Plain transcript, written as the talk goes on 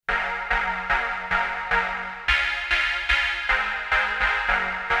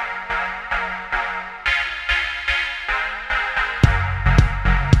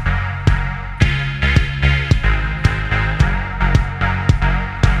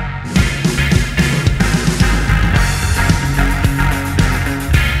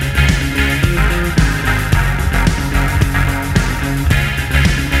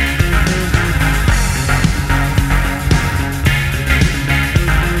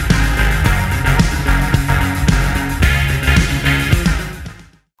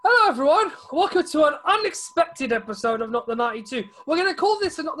to an unexpected episode of Not the 92. We're going to call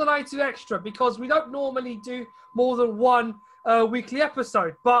this a Not the 92 Extra because we don't normally do more than one weekly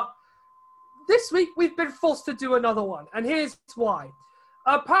episode. But this week, we've been forced to do another one. And here's why.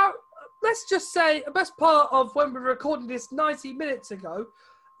 Let's just say, the best part of when we were recording this 90 minutes ago,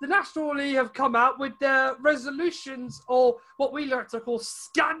 the National League have come out with their resolutions, or what we like to call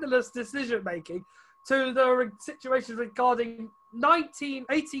scandalous decision-making, to the situations regarding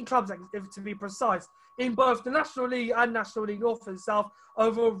 18 clubs, to be precise, in both the National League and National League North and South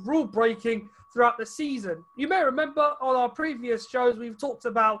over rule breaking throughout the season. You may remember on our previous shows, we've talked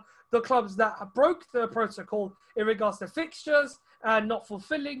about the clubs that broke the protocol in regards to fixtures and not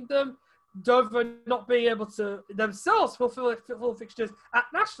fulfilling them, Dover not being able to themselves fulfill fixtures at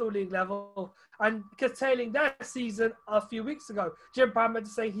National League level and curtailing their season a few weeks ago. Jim Bradman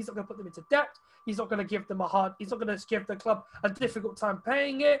saying he's not going to put them into debt. He's not going to give them he's not going to give the club a difficult time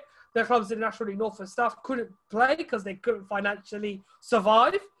paying it. The clubs in National League North and South couldn't play because they couldn't financially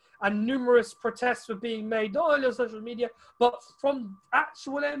survive. And numerous protests were being made, not only on social media, but from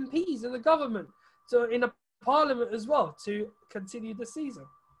actual MPs in the government, in the parliament as well, to continue the season.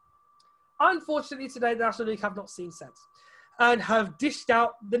 Unfortunately, today, the National League have not seen sense and have dished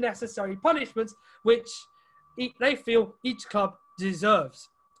out the necessary punishments which they feel each club deserves.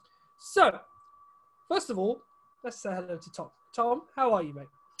 So, first of all, let's say hello to Tom. Tom, how are you, mate?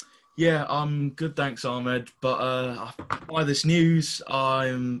 Yeah, I'm good, thanks, Ahmed. But by this news,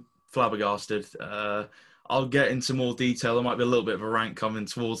 I'm flabbergasted. I'll get into more detail. There might be a little bit of a rant coming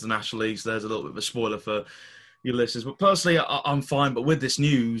towards the National League, so there's a little bit of a spoiler for your listeners. But personally, I'm fine. But with this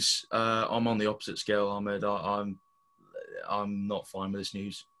news, I'm on the opposite scale, Ahmed. I'm not fine with this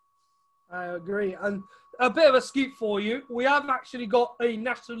news. I agree. And a bit of a scoop for you. We have actually got a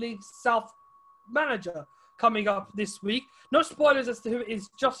National League South manager coming up this week. No spoilers as to who it is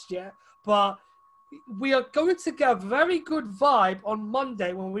just yet, but we are going to get a very good vibe on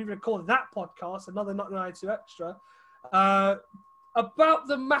Monday when we record that podcast, another Not 92 Extra, about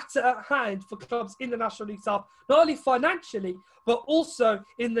the matter at hand for clubs in the National League South, not only financially, but also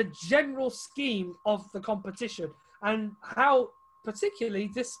in the general scheme of the competition and how particularly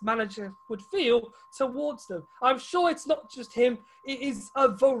this manager would feel towards them. I'm sure it's not just him. It is a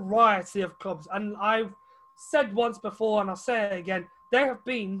variety of clubs. And I've said once before, and I'll say it again, they have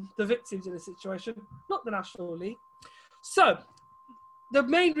been the victims in this situation, not the National League. So, the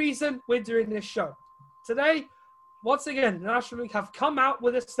main reason we're doing this show. Today, once again, the National League have come out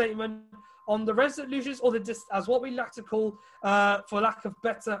with a statement on the resolutions, or as what we like to call, for lack of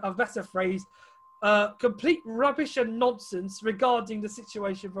a better phrase, complete rubbish and nonsense regarding the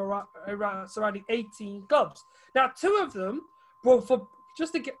situation surrounding 18 clubs. Now, two of them,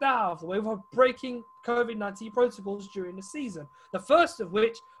 just to get that out of the way, were breaking COVID-19 protocols during the season. The first of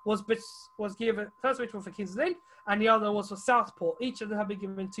which was for Kings Lynn, and the other was for Southport. Each of them have been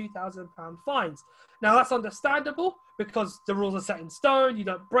given £2,000 fines. Now, that's understandable because the rules are set in stone, you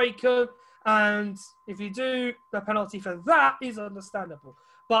don't break them, and if you do, the penalty for that is understandable.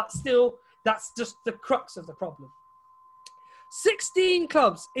 But still, that's just the crux of the problem. 16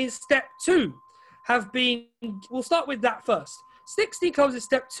 clubs in Step 2 have been... We'll start with that first. 16 clubs in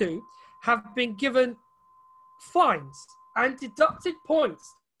Step 2 have been given fines and deducted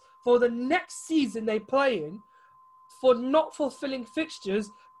points for the next season they play in for not fulfilling fixtures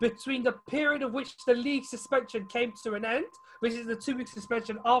between the period of which the league suspension came to an end, which is the 2-week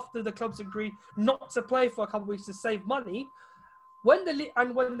suspension after the clubs agreed not to play for a couple of weeks to save money. When the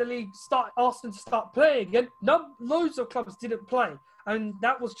league asked them to start playing again, loads of clubs didn't play. And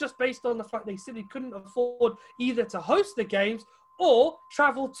that was just based on the fact they simply couldn't afford either to host the games or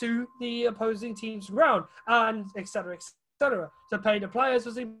travel to the opposing team's ground, and et cetera, et cetera. To pay the players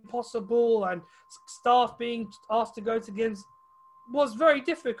was impossible, and staff being asked to go to games was very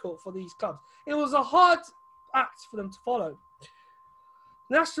difficult for these clubs. It was a hard act for them to follow.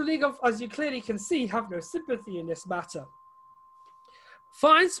 National League, as you clearly can see, have no sympathy in this matter.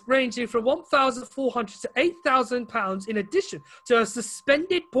 Fines ranging from £1,400 to £8,000 in addition to a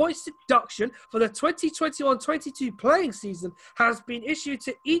suspended points deduction for the 2021-22 playing season has been issued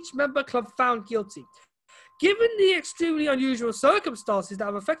to each member club found guilty. Given the extremely unusual circumstances that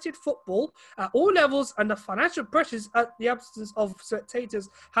have affected football at all levels and the financial pressures at the absence of spectators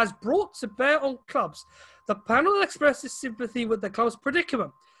has brought to bear on clubs, the panel expresses sympathy with the club's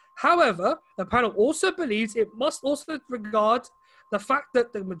predicament. However, the panel also believes it must also regard the fact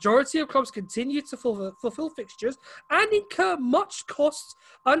that the majority of clubs continue to fulfill fixtures and incur much costs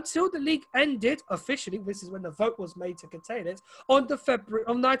until the league ended officially, this is when the vote was made to contain it, on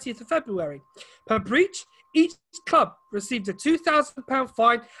 19th of February. Per breach, each club received a £2,000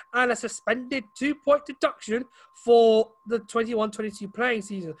 fine and a suspended 2-point deduction for the 21-22 playing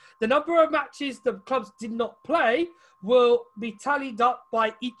season. The number of matches the clubs did not play will be tallied up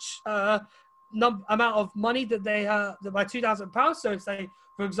by each amount of money that they by £2,000. So say,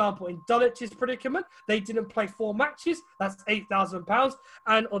 for example, in Dulwich's predicament, they didn't play 4 matches. That's £8,000.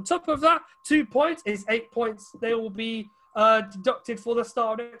 And on top of that, 2 points is 8 points. They will be deducted for the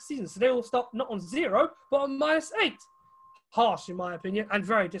start of next season. So they will stop not on 0, but on -8. Harsh, in my opinion, and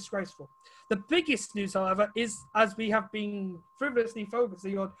very disgraceful. The biggest news, however, is, as we have been frivolously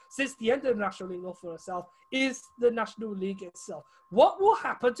focusing on since the end of the National League North and South, is the National League itself. What will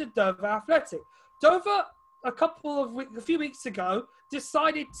happen to Dover Athletic? Dover, a few weeks ago,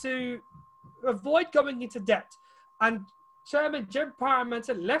 decided to avoid going into debt, and Chairman Jim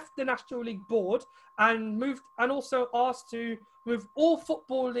Parmenter left the National League board and also asked to move all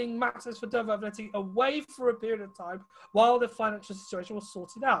footballing matters for Dover Athletic away for a period of time while the financial situation was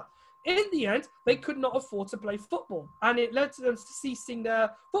sorted out. In the end, they could not afford to play football, and it led to them ceasing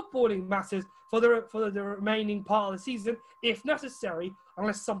their footballing matters for the remaining part of the season, if necessary,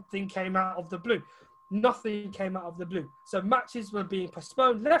 unless something came out of the blue. Nothing came out of the blue. So matches were being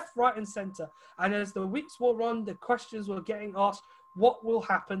postponed left, right, and centre. And as the weeks wore on, the questions were getting asked, what will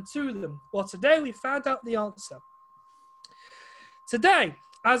happen to them? Well, today we found out the answer. Today,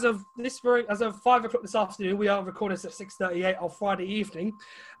 as of 5 o'clock this afternoon, we are recording this at 6:38 on Friday evening.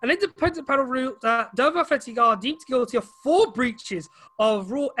 An independent panel ruled that Dover Athletic are deemed guilty of 4 breaches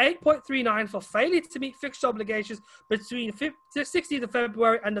of Rule 8.39 for failure to meet fixture obligations between the 16th of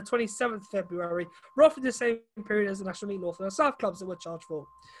February and the 27th of February, roughly the same period as the National League North and South clubs that were charged for.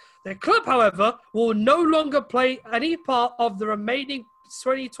 The club, however, will no longer play any part of the remaining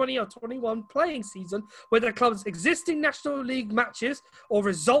 2020 or 21 playing season, with the club's existing National League matches or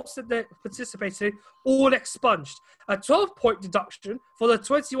results that they participated in all expunged. A 12-point deduction for the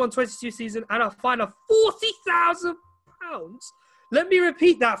 21-22 season and a fine of £40,000. Let me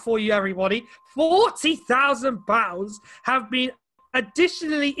repeat that for you, everybody. £40,000 have been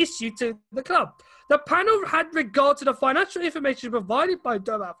additionally issued to the club. The panel had regard to the financial information provided by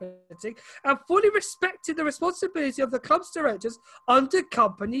Dover Athletic and fully respected the responsibility of the club's directors under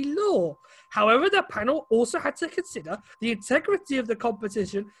company law. However, the panel also had to consider the integrity of the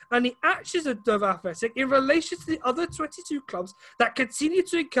competition and the actions of Dover Athletic in relation to the other 22 clubs that continue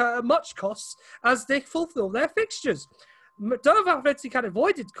to incur much costs as they fulfill their fixtures. Dover Athletic had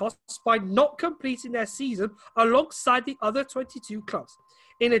avoided costs by not completing their season alongside the other 22 clubs.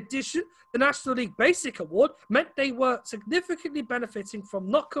 In addition, the National League Basic Award meant they were significantly benefiting from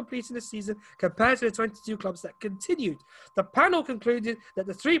not completing the season compared to the 22 clubs that continued. The panel concluded that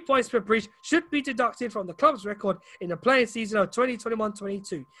the 3 points per breach should be deducted from the club's record in the playing season of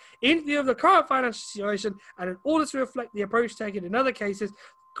 2021-22. In view of the current financial situation and in order to reflect the approach taken in other cases,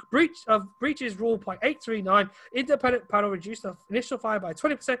 breaches rule by 839, independent panel reduced the initial fine by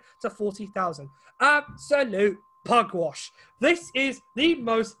 20% to 40,000. Absolute pugwash. This is the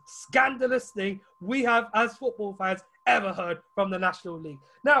most scandalous thing we have as football fans ever heard from the National League.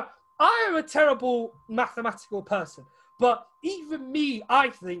 Now, I am a terrible mathematical person, but even me, I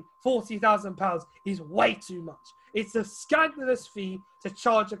think £40,000 is way too much. It's a scandalous fee to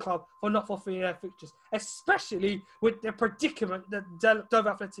charge a club for not fulfilling their fixtures, especially with the predicament that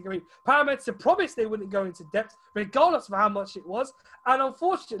Dover Athletic are in. Parmenter promised they wouldn't go into debt, regardless of how much it was. And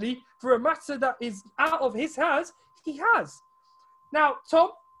unfortunately, for a matter that is out of his hands, he has. Now,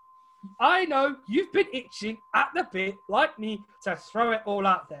 Tom, I know you've been itching at the bit, like me, to throw it all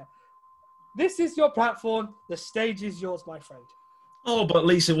out there. This is your platform. The stage is yours, my friend. Oh, but at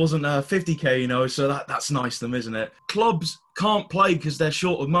least it wasn't 50k, so that's nice of them, isn't it? Clubs can't play because they're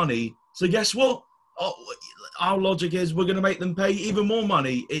short of money. So guess what? Our logic is we're going to make them pay even more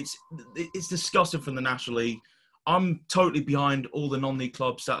money. It's disgusting from the National League. I'm totally behind all the non-league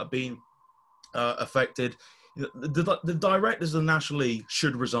clubs that have been affected. The directors of the National League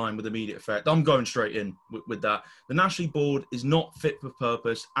should resign with immediate effect. I'm going straight in with that. The National League board is not fit for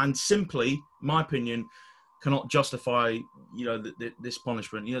purpose and simply, in my opinion, cannot justify, this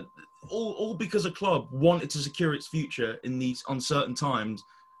punishment. All because a club wanted to secure its future in these uncertain times.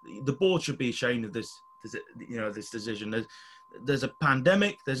 The board should be ashamed of this decision. There's a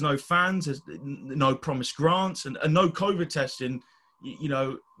pandemic. There's no fans. There's no promised grants and no COVID testing.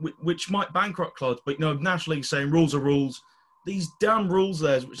 Which might bankrupt clubs. But National League saying rules are rules. These damn rules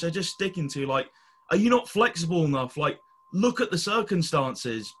there, which they're just sticking to. Like, are you not flexible enough? Like, look at the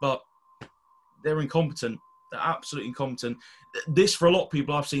circumstances, but they're incompetent. They're absolutely incompetent. This, for a lot of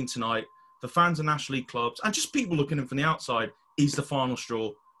people I've seen tonight, for fans of National League clubs, and just people looking in from the outside, is the final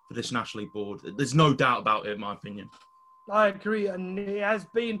straw for this National League board. There's no doubt about it, in my opinion. I agree, and it has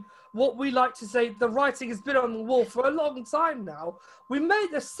been what we like to say, the writing has been on the wall for a long time now. We made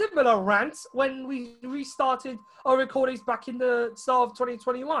a similar rant when we restarted our recordings back in the start of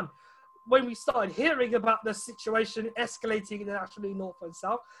 2021, when we started hearing about the situation escalating in the National League North and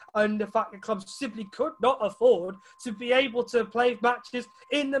South, and the fact that clubs simply could not afford to be able to play matches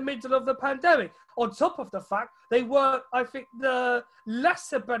in the middle of the pandemic. On top of the fact they were, I think, the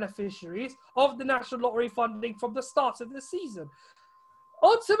lesser beneficiaries of the National Lottery funding from the start of the season.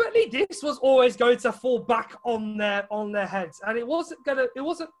 Ultimately, this was always going to fall back on their heads, and it wasn't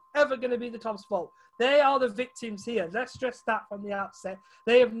ever gonna be the club's fault. They are the victims here. Let's stress that from the outset.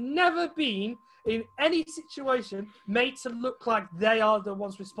 They have never been in any situation made to look like they are the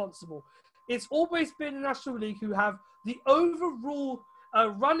ones responsible. It's always been the National League who have the overall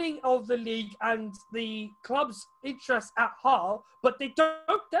running of the league and the club's interests at heart, but they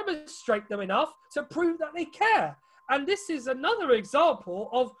don't demonstrate them enough to prove that they care. And this is another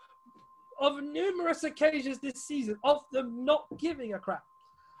example of numerous occasions this season of them not giving a crap.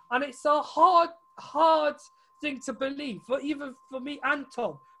 And it's a hard thing to believe, for even for me and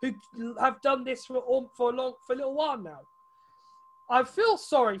Tom, who have done this for a little while now. I feel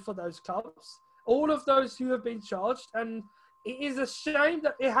sorry for those clubs, all of those who have been charged, and it is a shame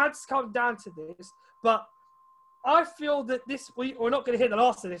that it has come down to this. But I feel that we're not going to hit the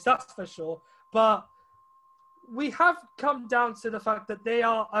last of this, that's for sure. But we have come down to the fact that they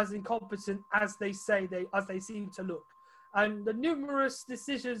are as incompetent as they seem to look. And the numerous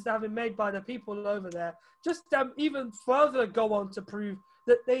decisions that have been made by the people over there just even further go on to prove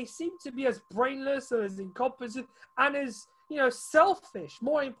that they seem to be as brainless or as incompetent and as, selfish,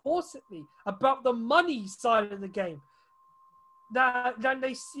 more importantly, about the money side of the game than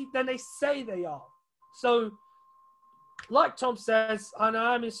they say they are. So, like Tom says, and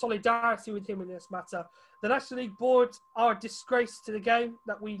I'm in solidarity with him in this matter, the National League Board are a disgrace to the game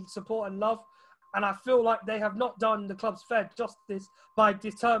that we support and love. And I feel like they have not done the club's fair justice by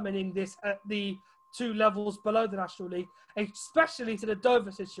determining this at the two levels below the National League, especially to the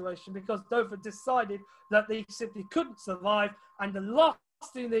Dover situation, because Dover decided that they simply couldn't survive, and the last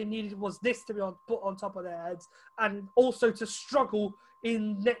thing they needed was this to be put on top of their heads, and also to struggle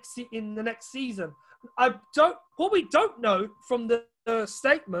in the next season. What we don't know from the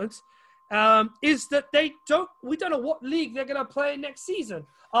statement is that we don't know what league they're going to play next season.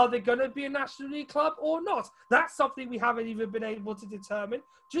 Are they going to be a National League club or not? That's something we haven't even been able to determine,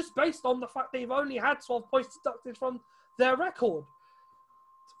 just based on the fact they've only had 12 points deducted from their record.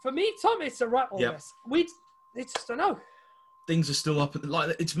 For me, Tom, it's a rattle mess. It's just, I don't know. Things are still up.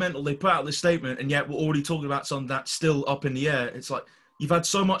 It's mental. They put out this statement, and yet we're already talking about something that's still up in the air. It's like, you've had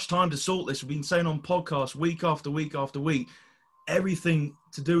so much time to sort this. We've been saying on podcasts week after week after week, everything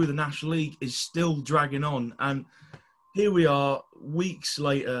to do with the National League is still dragging on. And here we are, weeks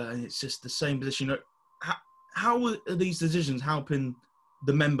later, and it's just the same position. How are these decisions helping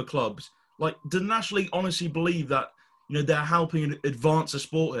the member clubs? Like, do the National League honestly believe that they're helping advance the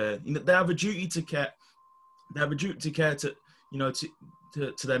sport here? They have a duty to care. They have a duty to care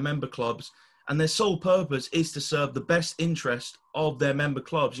to their member clubs, and their sole purpose is to serve the best interest of their member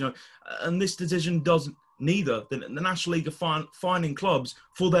clubs. And this decision doesn't. Neither. The National League are fining clubs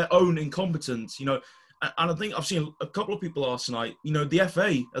for their own incompetence. And I think I've seen a couple of people ask tonight, the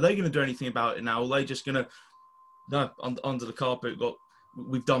FA, are they going to do anything about it now? Are they just going to, no, under the carpet,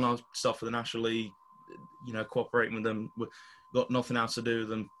 we've done our stuff for the National League, cooperating with them. We've got nothing else to do with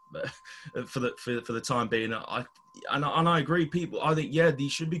them for the time being. I agree, people. I think,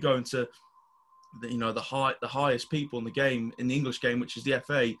 these should be going to, the highest people in the game, in the English game, which is the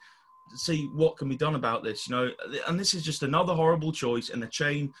FA, to see what can be done about this. And this is just another horrible choice in a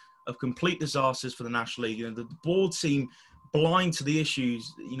chain of complete disasters for the National League. The board seem blind to the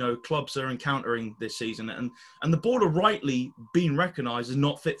issues, clubs are encountering this season. And the board are rightly being recognised as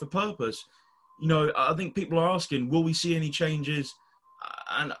not fit for purpose. I think people are asking, will we see any changes?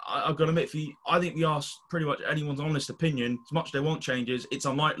 And I've got to admit, I think we ask pretty much anyone's honest opinion, as much as they want changes, it's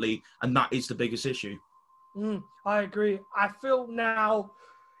unlikely. And that is the biggest issue. I agree. I feel now,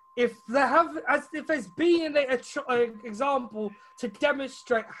 if there's been an example to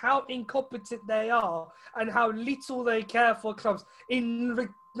demonstrate how incompetent they are and how little they care for clubs,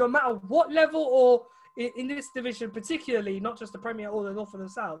 no matter what level or in this division particularly, not just the Premier or the North and the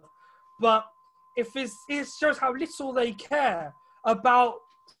South, but it shows how little they care about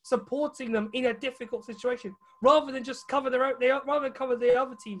supporting them in a difficult situation, rather than just cover their own. Rather than cover the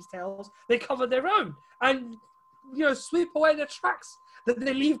other team's tails, they cover their own and sweep away the tracks that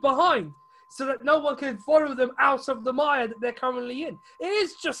they leave behind, so that no one can follow them out of the mire that they're currently in. It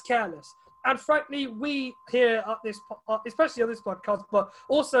is just careless. And frankly, we here at this, especially on this podcast, but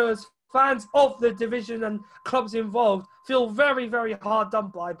also as fans of the division and clubs involved, feel very, very hard done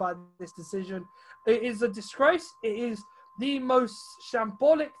by this decision. It is a disgrace. It is the most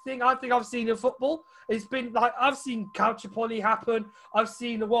shambolic thing I think I've seen in football. It's been like, I've seen Calciopoli happen. I've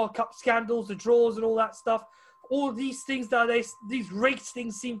seen the World Cup scandals, the draws and all that stuff. All these things these race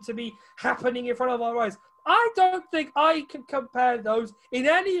things seem to be happening in front of our eyes. I don't think I can compare those in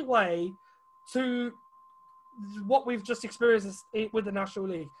any way to what we've just experienced with the National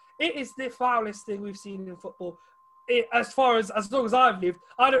League. It is the foulest thing we've seen in football. As long as I've lived,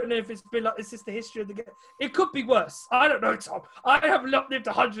 I don't know if it's been like, it's just the history of the game. It could be worse. I don't know, Tom. I have not lived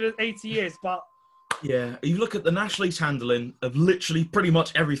 180 years, but... Yeah, you look at the National League's handling of literally pretty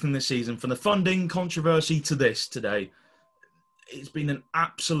much everything this season, from the funding controversy to this today. It's been an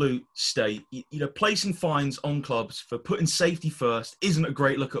absolute state. Placing fines on clubs for putting safety first isn't a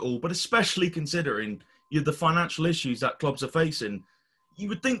great look at all, but especially considering the financial issues that clubs are facing. You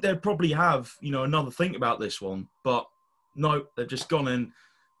would think they'd probably have, another think about this one, but no, they've just gone in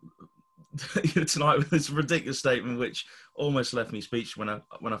tonight with this ridiculous statement, which almost left me speechless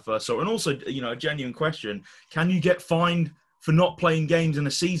when I first saw it. And also, a genuine question: can you get fined for not playing games in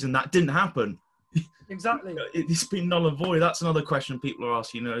a season that didn't happen? Exactly. It's been null and void. That's another question people are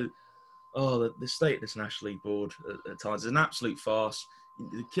asking. The state of this National League board at times is an absolute farce.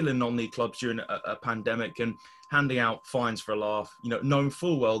 Killing non-league clubs during a pandemic and handing out fines for a laugh. Knowing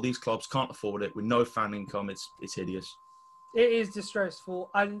full well these clubs can't afford it with no fan income. It's hideous. It is disgraceful.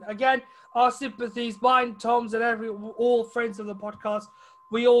 And again, our sympathies, mine, Tom's, and all friends of the podcast,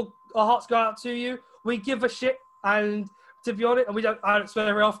 our hearts go out to you. We give a shit, and to be honest, and I don't swear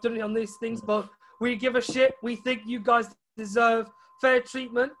very often on these things, but we give a shit. We think you guys deserve fair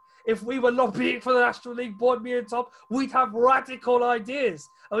treatment. If we were lobbying for the National League board, me and Tom, we'd have radical ideas.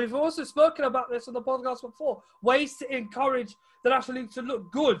 And we've also spoken about this on the podcast before, ways to encourage the National League to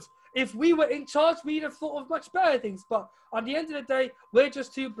look good. If we were in charge, we'd have thought of much better things. But at the end of the day, we're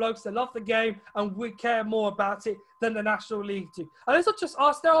just two blokes that love the game and we care more about it than the National League do. And it's not just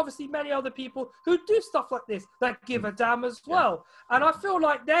us. There are obviously many other people who do stuff like this that give a damn as well. And I feel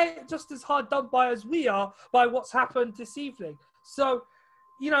like they're just as hard done by as we are by what's happened this evening. So,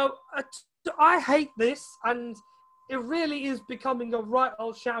 I hate this, and it really is becoming a right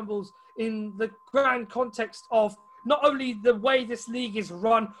old shambles in the grand context of not only the way this league is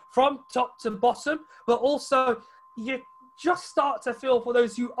run from top to bottom, but also you just start to feel for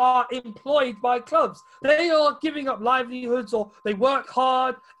those who are employed by clubs. They are giving up livelihoods, or they work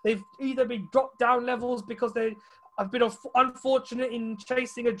hard. They've either been dropped down levels because they have been unfortunate in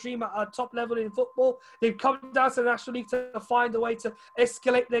chasing a dream at a top level in football. They've come down to the National League to find a way to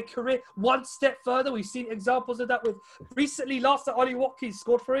escalate their career one step further. We've seen examples of that with recently last night, Ollie Watkins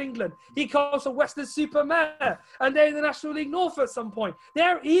scored for England. He comes from Western-super-Mare, and they're in the National League North at some point.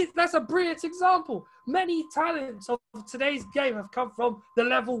 That's a brilliant example. Many talents of today's game have come from the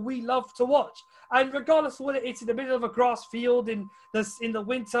level we love to watch. And regardless of whether it's in the middle of a grass field in the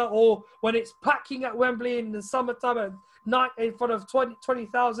winter, or when it's packing at Wembley in the summertime at night in front of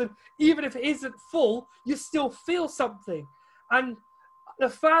 20,000, even if it isn't full, you still feel something. And the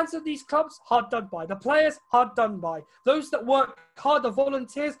fans of these clubs, hard done by. The players, hard done by. Those that work hard, the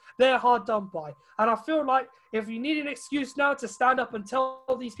volunteers, they're hard done by. And I feel like if you need an excuse now to stand up and tell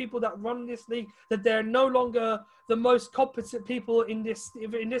these people that run this league that they're no longer the most competent people in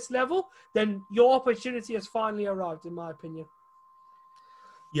this level, then your opportunity has finally arrived, in my opinion.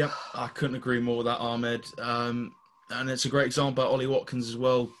 Yep, I couldn't agree more with that, Ahmed. And it's a great example by Ollie Watkins as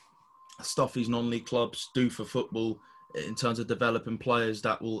well. Stuff these non-league clubs do for football in terms of developing players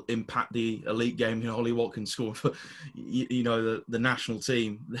that will impact the elite game. Ollie Watkins scored for, the national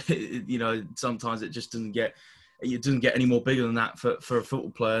team. Sometimes it just doesn't get any more bigger than that for a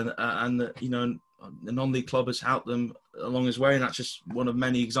football player. And the non-league club has helped them along his way, and that's just one of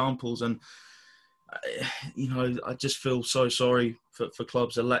many examples. And I just feel so sorry for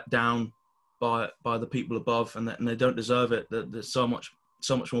clubs that are let down by the people above, and they don't deserve it. There's so much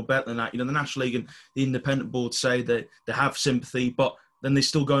more better than that. The National League and the independent board say that they have sympathy, but then they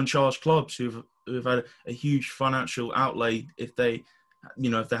still go and charge clubs who've had a huge financial outlay if they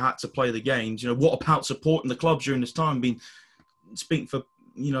had to play the games. What about supporting the clubs during this time? Been speaking for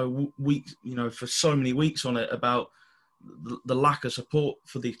weeks, for so many weeks on it about the lack of support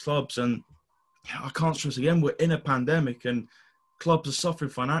for these clubs, and I can't stress again, we're in a pandemic, and clubs are suffering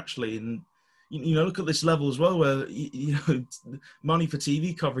financially, and look at this level as well, where money for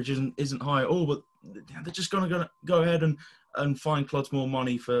TV coverage isn't high at all, but they're just going to go ahead and find clubs more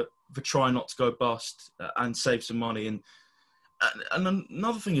money for trying not to go bust and save some money. And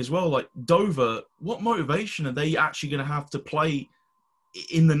another thing as well, like Dover, what motivation are they actually going to have to play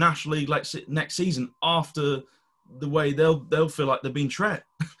in the National League like next season after the way they'll feel like they're being treated?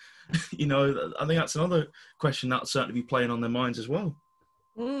 I think that's another question that'll certainly be playing on their minds as well.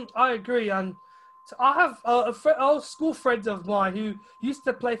 I agree, and I have a school friend of mine who used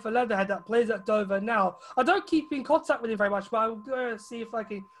to play for Leatherhead that plays at Dover now. I don't keep in contact with him very much, but I'm going to see if I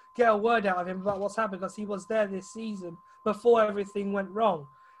can get a word out of him about what's happened, because he was there this season before everything went wrong.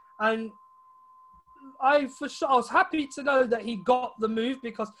 And I was happy to know that he got the move,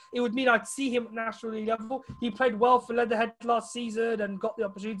 because it would mean I'd see him at National League level. He played well for Leatherhead last season and got the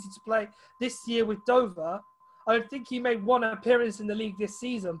opportunity to play this year with Dover. I don't think he made one appearance in the league this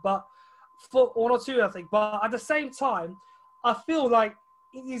season, but for one or two, I think. But at the same time, I feel like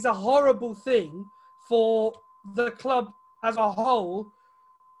it is a horrible thing for the club as a whole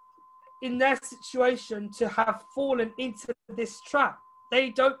in their situation to have fallen into this trap. They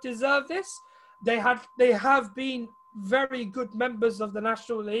don't deserve this. They have been very good members of the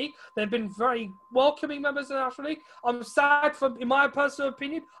National League. They've been very welcoming members of the National League. I'm sad, in my personal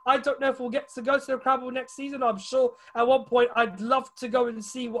opinion, I don't know if we'll get to go to the Crabble next season. I'm sure at one point I'd love to go and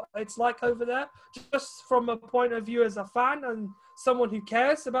see what it's like over there, just from a point of view as a fan and someone who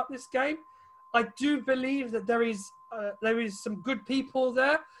cares about this game. I do believe that there is some good people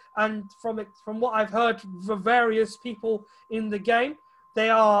there, and from what I've heard from various people in the game, they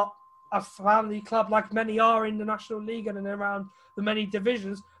are a family club like many are in the National League and around the many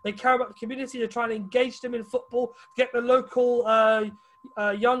divisions. They care about the community. They're trying to engage them in football, get the local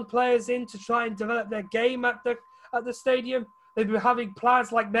young players in to try and develop their game at the stadium. They've been having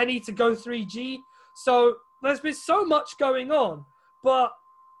plans like many to go 3G. So there's been so much going on, but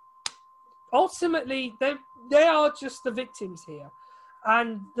ultimately they are just the victims here.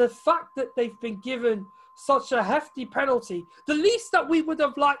 And the fact that they've been given such a hefty penalty, the least that we would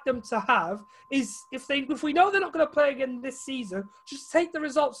have liked them to have is if we know they're not going to play again this season, just take the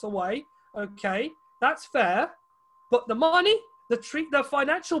results away. Okay, that's fair. But the money, the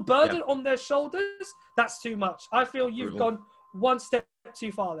financial burden on their shoulders, that's too much. I feel you've gone one step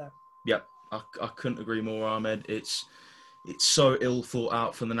too far there. Yeah, I couldn't agree more, Ahmed. It's so ill thought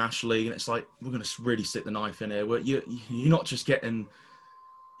out from the National League, and it's like, we're going to really stick the knife in here. You're not just getting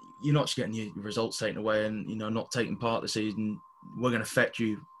your results taken away and, not taking part this season. We're going to affect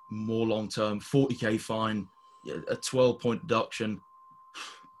you more long-term. 40k fine, a 12-point deduction.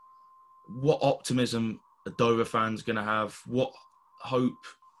 What optimism are Dover fans going to have? What hope,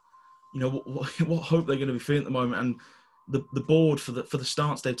 what hope they're going to be feeling at the moment? And the board for the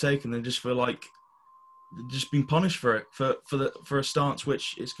stance they've taken, they just feel like they've just been punished for it, for a stance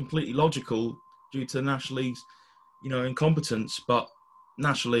which is completely logical due to the National League's, incompetence. But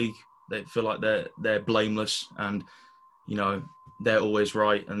National League, they feel like they're blameless, and they're always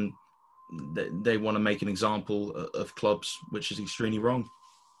right, and they want to make an example of clubs, which is extremely wrong.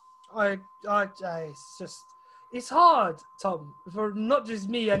 It's hard, Tom, for not just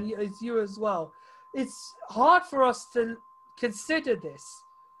me, and it's you as well. It's hard for us to consider this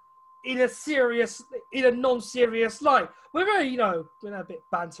in a non-serious light. We're very, we're a bit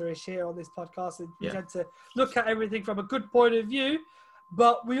banterish here on this podcast, and we tend to look at everything from a good point of view.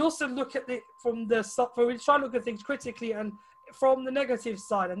 But we also look at it we try to look at things critically and from the negative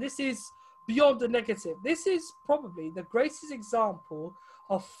side. And this is beyond the negative. This is probably the greatest example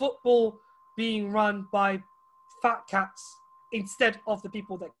of football being run by fat cats instead of the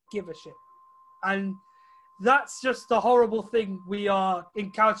people that give a shit. And that's just a horrible thing we are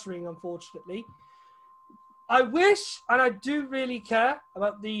encountering, unfortunately. I wish, and I do really care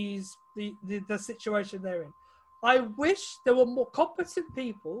about the situation they're in. I wish there were more competent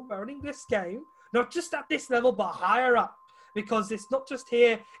people running this game, not just at this level, but higher up. Because it's not just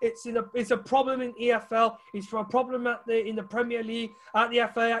here. It's a problem in EFL. It's a problem in the Premier League, at the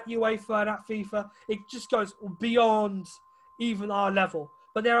FA, at UEFA, and at FIFA. It just goes beyond even our level.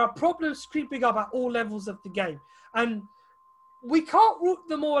 But there are problems creeping up at all levels of the game. And we can't root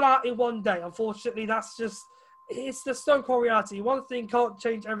them all out in one day. Unfortunately, it's the stone cold reality. One thing can't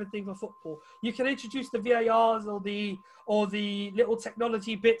change everything for football. You can introduce the VARs or the little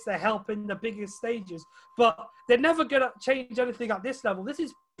technology bits that help in the biggest stages, but they're never going to change anything at this level. This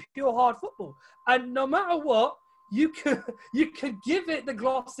is pure hard football. And no matter what, you can give it the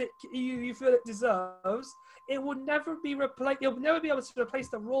gloss you feel it deserves. It will never be replaced. You'll never be able to replace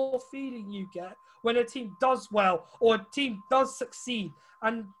the raw feeling you get when a team does well or a team does succeed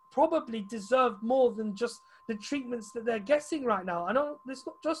and probably deserve more than just the treatments that they're getting right now. I know it's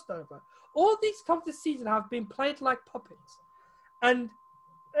not just over. All these clubs this season have been played like puppets, and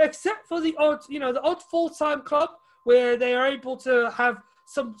except for the odd full-time club where they are able to have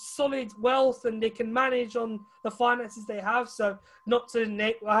some solid wealth and they can manage on the finances they have. So not to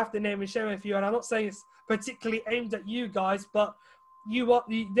name, I have to name and shame a few, and I'm not saying it's particularly aimed at you guys, but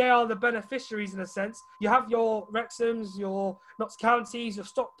they are the beneficiaries in a sense. You have your Wrexhams, your Notts Counties, your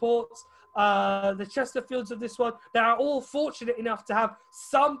Stockports, the Chesterfields of this one. They are all fortunate enough to have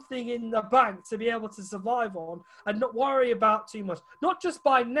something in the bank to be able to survive on and not worry about too much. Not just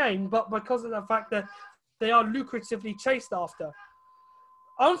by name, but because of the fact that they are lucratively chased after.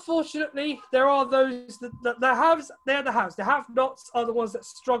 Unfortunately, there are those that the haves, they're the haves. The have-nots are the ones that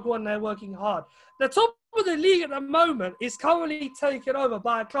struggle and they're working hard. The top of the league at the moment is currently taken over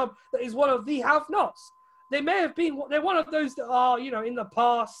by a club that is one of the have-nots. They may have been, they're one of those that are, in the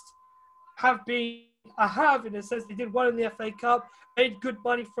past have been a have in a sense. They did well in the FA Cup, made good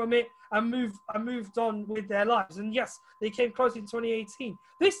money from it, and moved on with their lives. And yes, they came close in 2018.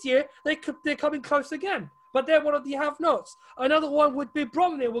 This year, they're coming close again. But they're one of the have-nots. Another one would be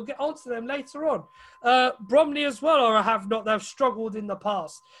Bromley. We'll get onto them later on. Bromley as well are a have-not that have struggled in the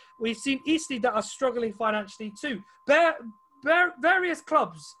past. We've seen Eastleigh that are struggling financially too. Various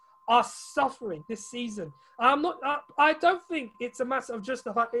clubs are suffering this season. I don't think it's a matter of just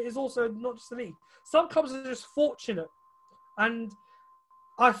the fact it is also not just the league. Some clubs are just fortunate. And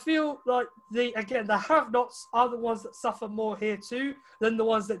I feel like the have-nots are the ones that suffer more here too than the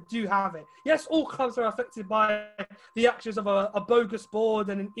ones that do have it. Yes, all clubs are affected by the actions of a bogus board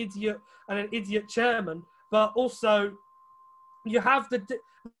and an idiot chairman, but also you have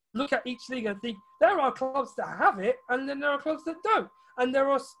look at each league and think there are clubs that have it and then there are clubs that don't. And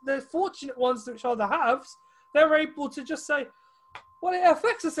there's fortunate ones which are the haves. They're able to just say, well, it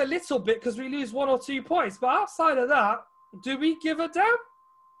affects us a little bit because we lose 1 or 2 points, but outside of that, do we give a damn?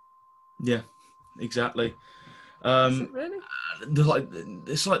 Yeah, exactly. Really?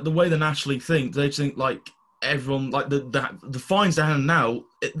 It's like the way the National League think. They just think like everyone, like the fines they have now.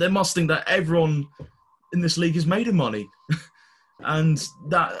 They must think that everyone in this league is made of money, and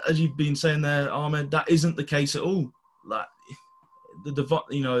that, as you've been saying there, Ahmed, that isn't the case at all. Like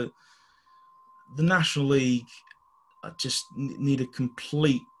the National League just need a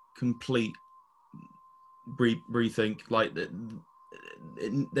complete rethink. Like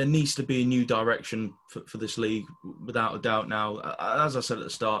there needs to be a new direction for this league, without a doubt. Now, as I said at the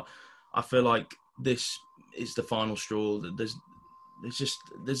start, I feel like this is the final straw.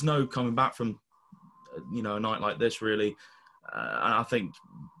 There's no coming back from a night like this, really. And I think,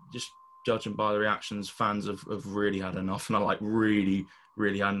 just judging by the reactions, fans have really had enough, and I like really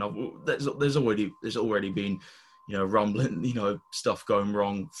had enough. There's already been rumbling, stuff going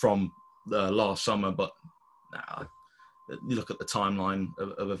wrong from last summer, but you look at the timeline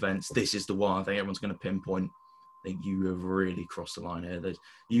of events, this is the one I think everyone's going to pinpoint. I think you have really crossed the line here.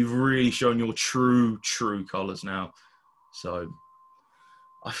 You've really shown your true colours now. So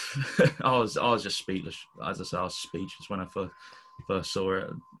I was just speechless. As I said, I was speechless when I first saw it.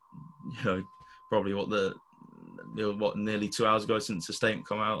 Probably nearly 2 hours ago since the statement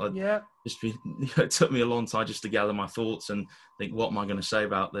come out. It took me a long time just to gather my thoughts and think, what am I going to say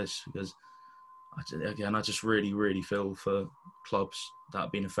about this? Because I just really feel for clubs that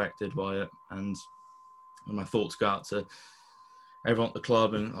have been affected by it, and my thoughts go out to everyone at the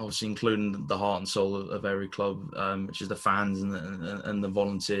club, and obviously including the heart and soul of every club, which is the fans and the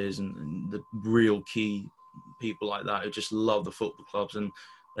volunteers and the real key people like that who just love the football clubs, and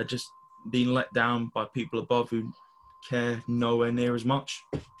they're just being let down by people above who care nowhere near as much.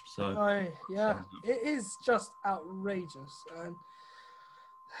 So, it is just outrageous. And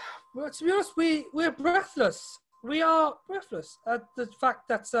but to be honest, we're breathless. We are breathless at the fact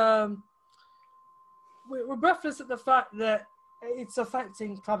that we're breathless at the fact that it's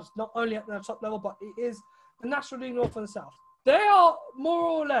affecting clubs not only at the top level, but it is the National League North and South. They are more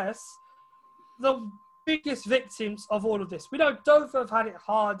or less the biggest victims of all of this. We know Dover have had it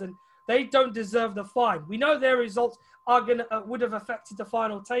hard and they don't deserve the fine. We know their results would have affected the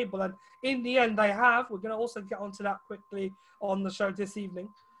final table, and in the end they have. We're going to also get onto that quickly on the show this evening,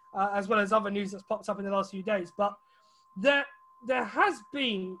 as well as other news that's popped up in the last few days. But there has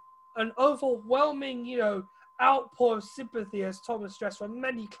been an overwhelming, outpour of sympathy, as Thomas stressed, from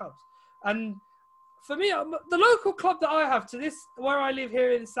many clubs. And for me, the local club that I have to this, where I live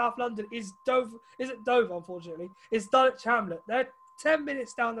here in South London, is Dover. Isn't Dover, unfortunately? It's Dulwich Hamlet. They're 10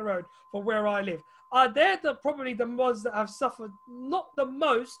 minutes down the road from where I live. They're probably the ones that have suffered, not the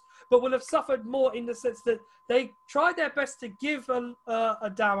most, but will have suffered more in the sense that they tried their best to give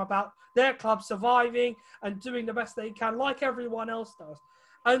a damn about their club surviving and doing the best they can, like everyone else does.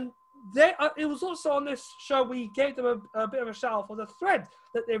 And it was also on this show we gave them a bit of a shout out for the thread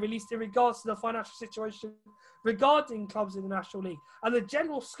that they released in regards to the financial situation regarding clubs in the National League, and the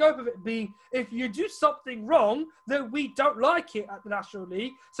general scope of it being, if you do something wrong, then we don't like it at the National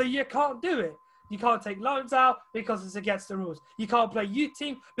League, so you can't do it. You can't take loans out because it's against the rules. You can't play youth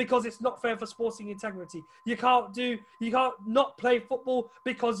team because it's not fair for sporting integrity. You can't not play football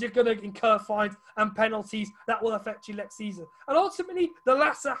because you're going to incur fines and penalties that will affect you next season. And ultimately, the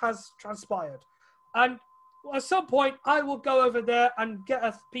latter has transpired. And at some point, I will go over there and get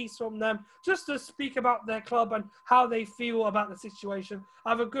a piece from them just to speak about their club and how they feel about the situation.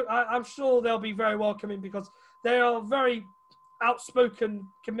 I'm sure they'll be very welcoming because they are very outspoken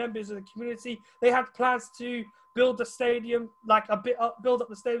members of the community. They had plans to build the stadium, build up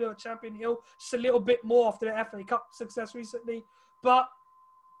the stadium at Champion Hill just a little bit more after the FA Cup success recently. But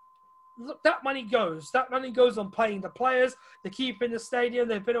look, that money goes. That money goes on paying the players, the keeping the stadium.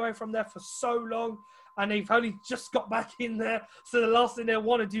 They've been away from there for so long, and they've only just got back in there. So the last thing they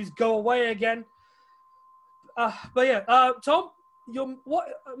want to do is go away again. Tom,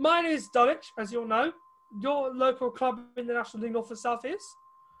 mine is Dulwich, as you'll know. Your local club in the National League North and South is?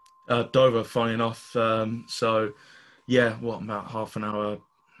 Dover, funny enough. About half an hour,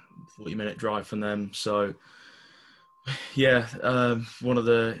 40-minute drive from them. So, one of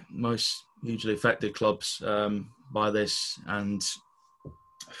the most hugely affected clubs by this. And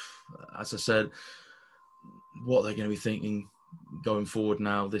as I said, what they're going to be thinking going forward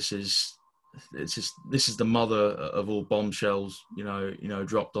now, this is the mother of all bombshells,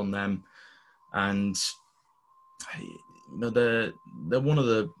 dropped on them. And they're one of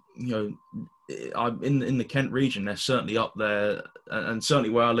the in the Kent region. They're certainly up there, and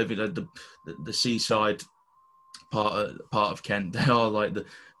certainly where I live, the seaside part of Kent. They are like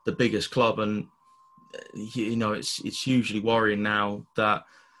the biggest club, and it's hugely worrying now that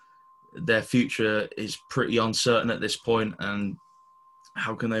their future is pretty uncertain at this point. And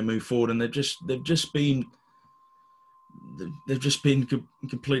how can they move forward? And they've just been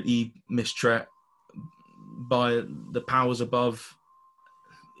completely mistreated by the powers above,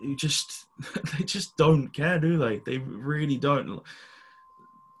 who they just don't care, do they? They really don't.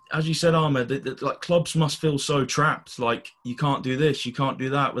 As you said, Ahmed, like clubs must feel so trapped. Like, you can't do this, you can't do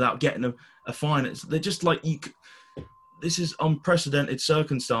that without getting a fine. They're just like, this is unprecedented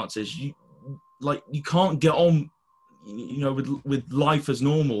circumstances. You can't get on, with life as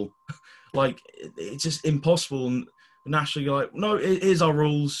normal. Like, it's just impossible. And nationally, you're like, no, here's our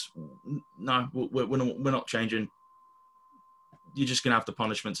rules. No, we're not changing. You're just going to have the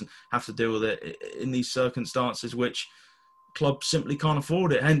punishments and have to deal with it in these circumstances, which clubs simply can't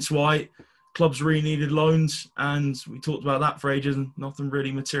afford it. Hence why clubs really needed loans, and we talked about that for ages, and nothing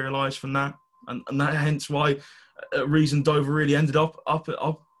really materialised from that. And that hence why a reason Dover really ended up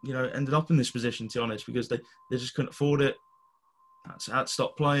in this position, to be honest, because they just couldn't afford it. Had to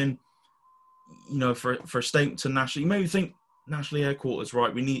stop playing. For a statement to national, you maybe think national headquarters,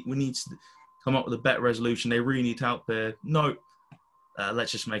 right? We need to come up with a better resolution. They really need help here. No,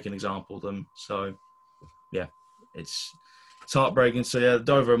 let's just make an example of them. So, yeah, it's heartbreaking. So yeah,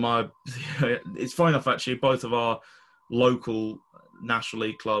 Dover, it's fine enough actually. Both of our local National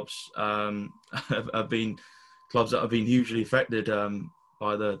League clubs have been clubs that have been hugely affected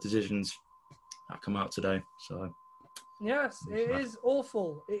by the decisions that come out today. So. Yes, it is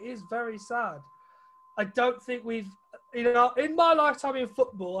awful. It is very sad. I don't think in my lifetime in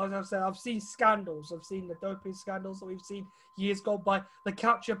football, as I've said, I've seen scandals. I've seen the doping scandals that we've seen years gone by. The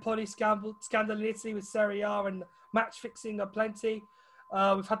Calciopoli scandal in Italy with Serie A and match fixing aplenty.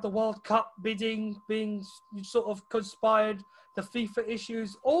 We've had the World Cup bidding being sort of conspired, the FIFA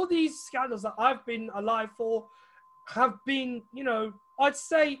issues. All these scandals that I've been alive for have been, I'd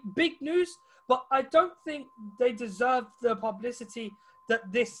say big news, but I don't think they deserve the publicity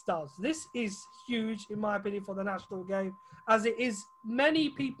that this does. This is huge, in my opinion, for the national game, as it is many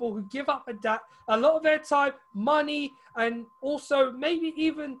people who give up a lot of their time, money, and also maybe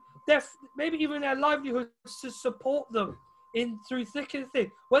even their livelihoods to support them through thick and thin.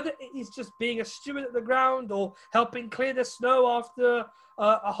 Whether it is just being a steward at the ground or helping clear the snow after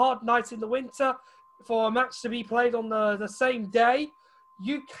a hard night in the winter for a match to be played on the same day.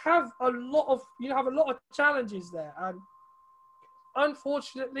 You have a lot of challenges there, and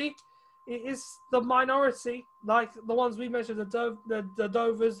unfortunately, it is the minority, like the ones we mentioned, the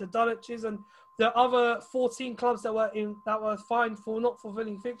Dovers, the Dulwiches, and the other 14 clubs that were fined for not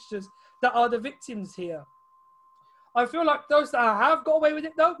fulfilling fixtures, that are the victims here. I feel like those that have got away with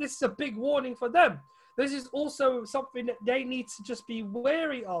it, though, this is a big warning for them. This is also something that they need to just be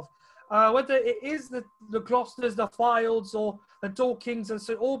wary of. Whether it is the Gloucesters, the Fyldes, or the Dorkings and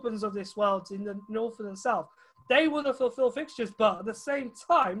St Albans of this world in the north and the south, they will have fulfilled fixtures, but at the same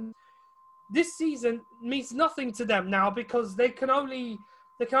time, this season means nothing to them now because they can only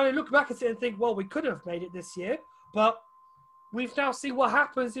look back at it and think, well, we could have made it this year, but we've now seen what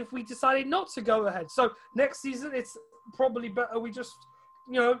happens if we decided not to go ahead. So next season, it's probably better we just,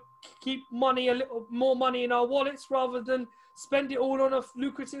 keep a little more money in our wallets rather than spend it all on a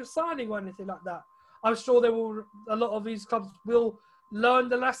lucrative signing or anything like that. I'm sure a lot of these clubs will learn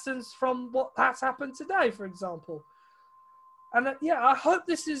the lessons from what has happened today, for example. And I hope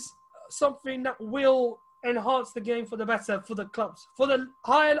this is something that will enhance the game for the better for the clubs. For the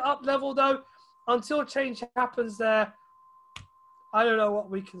higher up level, though, until change happens there, I don't know what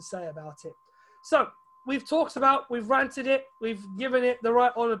we can say about it. So we've ranted it, we've given it the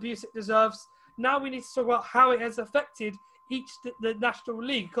right on abuse it deserves. Now we need to talk about how it has affected the National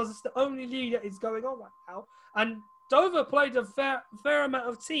League, because it's the only league that is going on right now. And Dover played a fair amount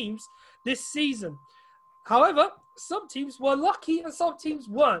of teams this season. However, some teams were lucky and some teams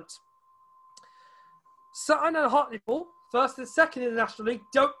weren't. Sutton and Hartlepool, first and second in the National League,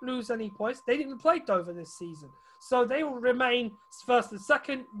 don't lose any points. They didn't play Dover this season. So they will remain first and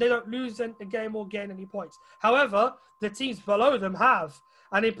second. They don't lose a game or gain any points. However, the teams below them have.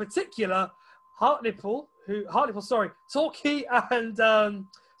 And in particular, Torquay and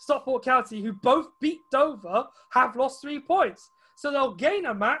Stockport County, who both beat Dover, have lost 3 points. So they'll gain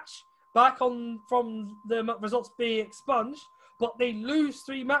a match from the results being expunged, but they lose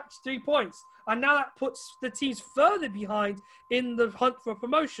 3 points. And now that puts the teams further behind in the hunt for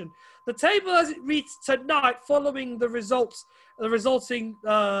promotion. The table as it reads tonight, following the resulting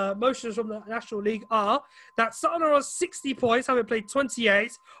motions from the National League, are that Sutton are on 60 points, having played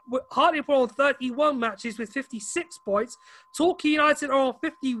 28. Hartlepool on 31 matches with 56 points. Torquay United are on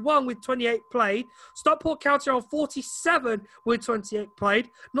 51 with 28 played. Stockport County are on 47 with 28 played.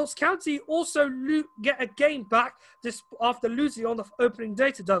 Notts County also get a game back after losing on the opening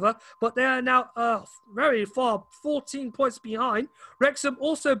day to Dover, but they are now very far, 14 points behind. Wrexham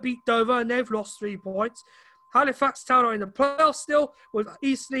also beat Dover and they've lost 3 points. Halifax Town are in the playoffs still, with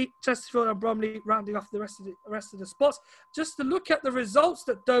Eastleigh, Chesterfield and Bromley rounding off the rest of the spots. Just to look at the results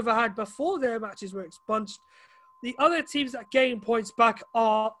that Dover had before their matches were expunged, the other teams that gain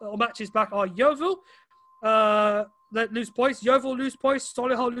matches back are Yeovil, that lose points. Yeovil lose points.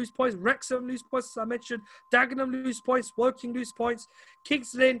 Solihull lose points. Wrexham lose points, as I mentioned. Dagenham lose points. Woking lose points.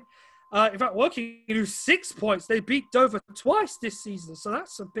 Kings Lynn, in fact, Woking lose 6 points. They beat Dover twice this season, so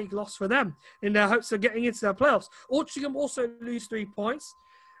that's a big loss for them in their hopes of getting into their playoffs. Altrincham also lose 3 points.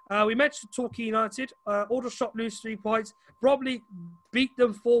 We mentioned Torquay United. Aldershot lose 3 points. Bromley beat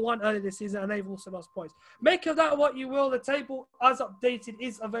them 4-1 earlier this season, and they've also lost points. Make of that what you will. The table, as updated,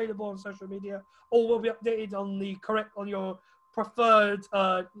 is available on social media, or will be updated on your preferred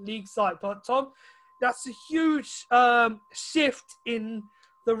league site. But Tom, that's a huge shift in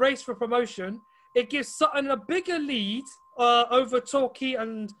the race for promotion. It gives Sutton a bigger lead over Torquay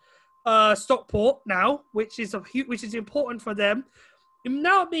and Stockport now, which is important for them. It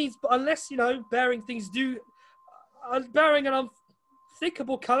now means, but unless bearing an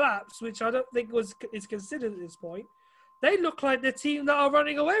unthinkable collapse, which I don't think is considered at this point, they look like the team that are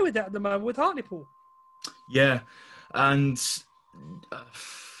running away with it at the moment with Hartlepool. Yeah, and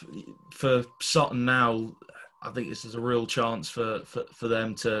for Sutton now, I think this is a real chance for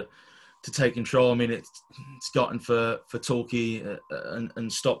them to take control. I mean, it's gotten for Torquay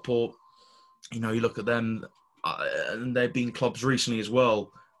and Stockport. You look at them, and they've been clubs recently as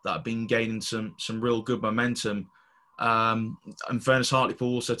well that have been gaining some real good momentum. And fairness,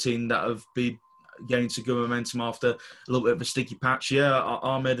 Hartlepool also a team that have been gaining some good momentum after a little bit of a sticky patch. Yeah,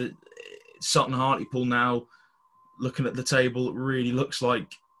 Ahmed, Sutton, Hartlepool now, looking at the table, it really looks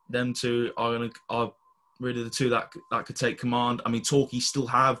like them two are really the two that could take command. I mean, Torquay still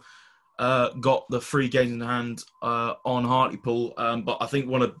have got the 3 games in hand on Hartlepool, but I think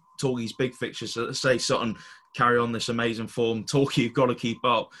one of Torquay's big fixtures, say Sutton carry on this amazing form, Torquay have got to keep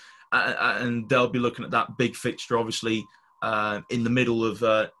up, and they'll be looking at that big fixture, obviously, in the middle of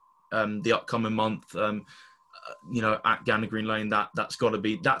the upcoming month, at Gandon Green Lane.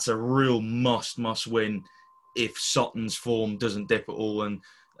 That's a real must win if Sutton's form doesn't dip at all, and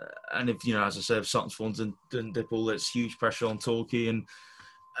if as I said, if Sutton's form doesn't dip at all, there's huge pressure on Torquay, and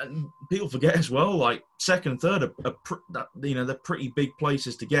and people forget as well, like second and third they're pretty big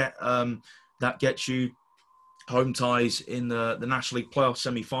places to get. That gets you home ties in the National League playoff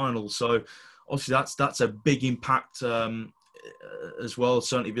semi-finals. So obviously that's a big impact as well.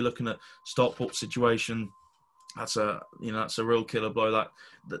 Certainly, if you're looking at Stockport's situation, that's a real killer blow.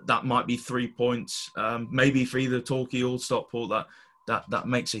 That might be 3 points, maybe for either Torquay or Stockport. That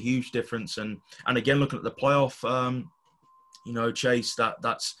makes a huge difference. And again, looking at the playoff, Chase,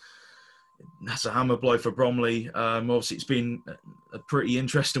 that's a hammer blow for Bromley. Obviously, it's been a pretty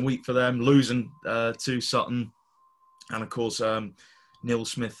interesting week for them, losing to Sutton, and of course Neil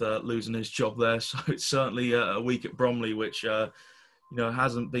Smith losing his job there. So it's certainly a week at Bromley, which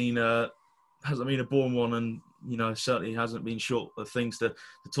hasn't been a boring one, and certainly hasn't been short of things to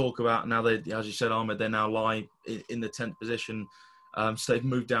talk about. Now they, as you said, Ahmed, they now lie in the 10th position. So they've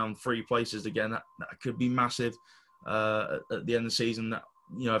moved down 3 places again. That could be massive at the end of the season. That,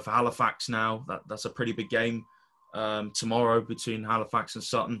 for Halifax now, that's a pretty big game tomorrow between Halifax and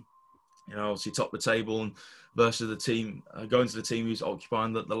Sutton. Obviously top the table and versus the team going to the team who's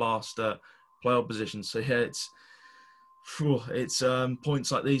occupying the last playoff position. So yeah, it's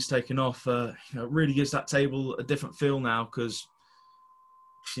points like these taken off. It really gives that table a different feel now, because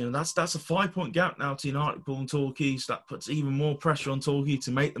that's a 5-point gap now to Hartlepool and Torquay. So that puts even more pressure on Torquay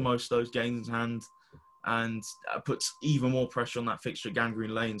to make the most of those games in hand, and puts even more pressure on that fixture at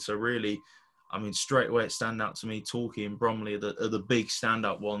Gangrene Lane. So really, straight away it stand out to me. Torquay and Bromley are the big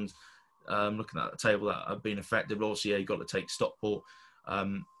standout ones. Looking at the table that have been affected, but obviously you've got to take Stockport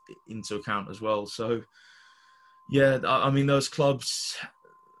into account as well. So yeah, those clubs,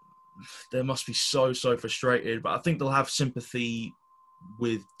 they must be so frustrated, but I think they'll have sympathy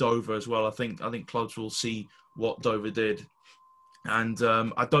with Dover as well. I think clubs will see what Dover did, and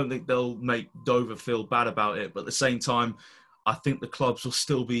I don't think they'll make Dover feel bad about it, but at the same time I think the clubs will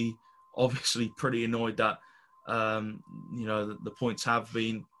still be obviously pretty annoyed that the points have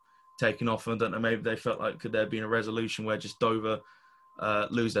been taken off. And I don't know, maybe they felt like could there be a resolution where just Dover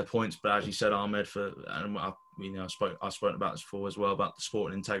lose their points. But as you said, Ahmed, I've spoken about this before as well, about the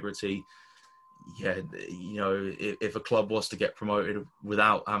sport and integrity. Yeah, if a club was to get promoted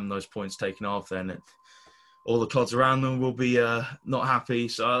without having those points taken off, then all the clubs around them will be not happy.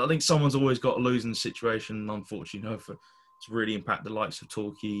 So I think someone's always got to lose in the situation, unfortunately, to really impact the likes of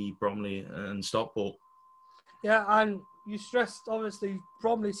Torquay, Bromley and Stockport. Yeah, and you stressed, obviously,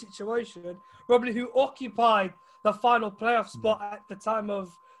 Bromley's situation. Bromley, who occupied the final playoff spot at the time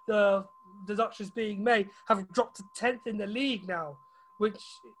of the deductions being made, have dropped to 10th in the league now, which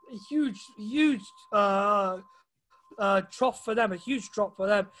a huge drop for them, a huge drop for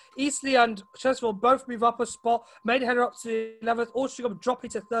them. Eastleigh and Chesterfield both move up a spot. Maidenhead are up to 11th. Altrincham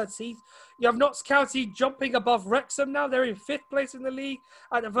dropping to 13th. You have Notts County jumping above Wrexham now. They're in 5th place in the league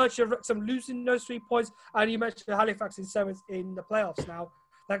at the virtue of Wrexham losing those 3 points. And you mentioned Halifax in 7th in the playoffs now,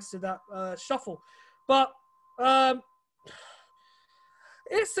 thanks to that shuffle. But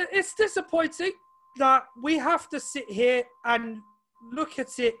it's disappointing that we have to sit here and look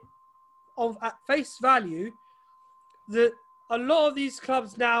at it at face value, that a lot of these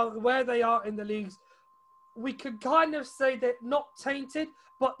clubs now, where they are in the leagues, we could kind of say they're not tainted,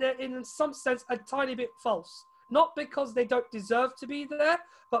 but they're in some sense a tiny bit false. Not because they don't deserve to be there,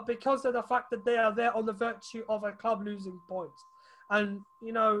 but because of the fact that they are there on the virtue of a club losing points. And,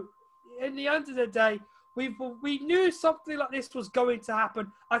 in the end of the day, we knew something like this was going to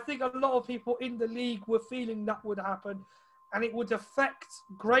happen. I think a lot of people in the league were feeling that would happen, and it would affect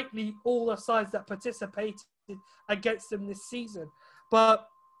greatly all the sides that participated against them this season. But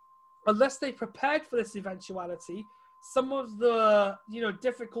unless they prepared for this eventuality, some of the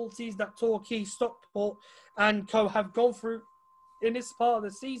difficulties that Torquay, Stockport and co have gone through in this part of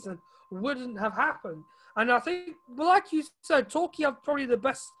the season wouldn't have happened. And I think, like you said, Torquay have probably the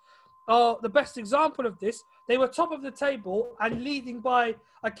best example of this. They were top of the table and leading by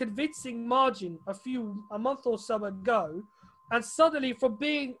a convincing margin a month or so ago, and suddenly from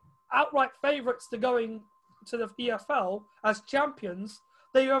being outright favourites to going to the EFL as champions,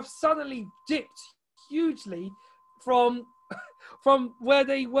 they have suddenly dipped hugely from where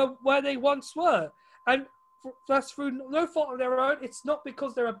they once were, and that's through no fault of their own. It's not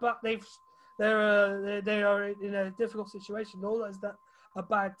because they are in a difficult situation, nor is that a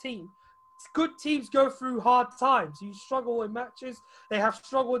bad team. Good teams go through hard times. You struggle in matches. They have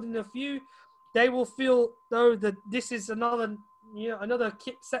struggled in a few. They will feel though that this is another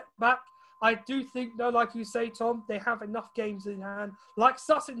setback. I do think, though, like you say, Tom, they have enough games in hand, like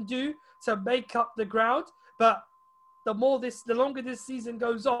Sutton do, to make up the ground. But the longer this season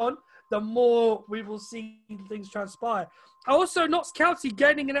goes on, the more we will see things transpire. Also, Notts County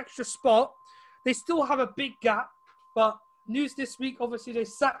gaining an extra spot. They still have a big gap, but news this week, obviously, they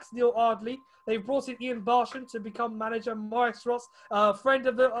sacked Neil Ardley. They brought in Ian Barsham to become manager. Maurice Ross, a friend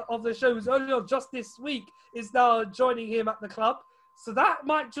of the show, who's only on just this week, is now joining him at the club. So that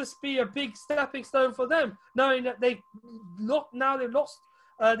might just be a big stepping stone for them, knowing that they've lost.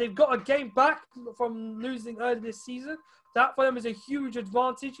 They've got a game back from losing early this season. That for them is a huge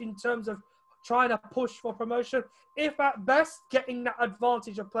advantage in terms of trying to push for promotion. If at best, getting that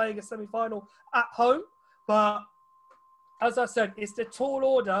advantage of playing a semi-final at home. But as I said, it's the tall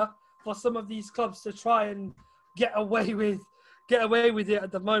order for some of these clubs to try and get away with it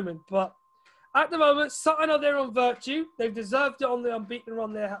at the moment. But at the moment, Sutton are there on virtue. They've deserved it on the unbeaten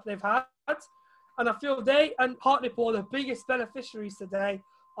run they've had. And I feel they and Hartlepool are the biggest beneficiaries today,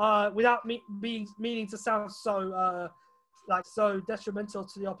 without meaning to sound so detrimental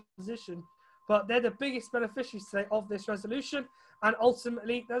to the opposition. But they're the biggest beneficiaries today of this resolution. And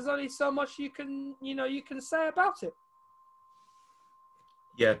ultimately, there's only so much you can say about it.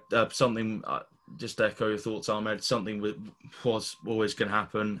 Yeah, something, just to echo your thoughts, Ahmed, something was always going to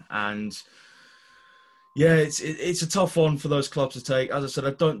happen. And yeah, it's a tough one for those clubs to take. As I said,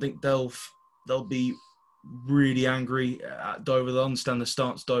 I don't think they'll be really angry at Dover. They'll understand the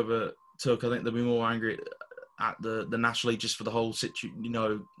stance Dover took. I think they'll be more angry at the National League just for the whole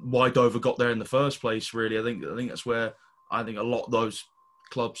situation, why Dover got there in the first place, really. I think that's where I think a lot of those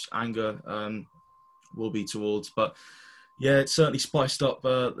clubs' anger will be towards. But yeah, it's certainly spiced up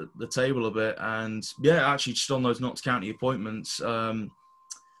the table a bit. And yeah, actually, just on those Notts County appointments, I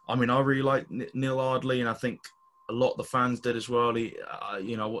really like Neil Ardley, and I think a lot of the fans did as well.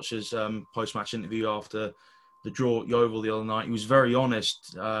 I watched his post-match interview after the draw at Yeovil the other night. He was very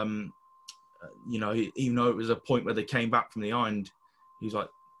honest. Even though it was a point where they came back from the end, he was like,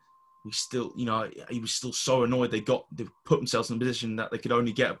 he was still so annoyed they put themselves in a position that they could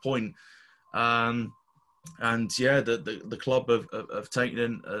only get a point. And yeah, the club have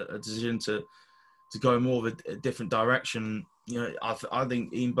taken a decision to go more of a different direction. I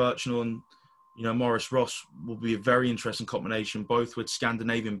think Ian Birchnell and Maurice Ross will be a very interesting combination, both with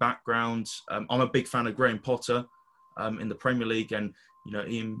Scandinavian backgrounds. I'm a big fan of Graham Potter in the Premier League, and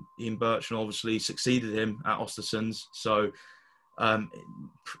Ian Birchnell obviously succeeded him at Ostersunds. So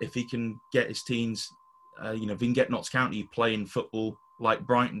if he can get his teams, if he can get Notts County playing football like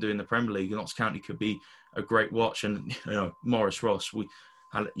Brighton do in the Premier League, Notts County could be a great watch. And Maurice Ross, we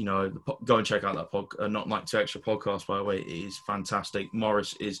had go and check out that Not Like Two Extra podcast, by the way. It is fantastic.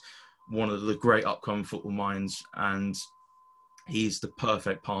 Maurice is one of the great upcoming football minds, and he's the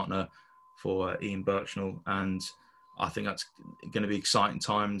perfect partner for Ian Birchnell. And I think that's going to be exciting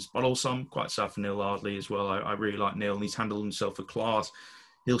times. But also, I'm quite sad for Neil Ardley as well. I really like Neil, and he's handled himself with class.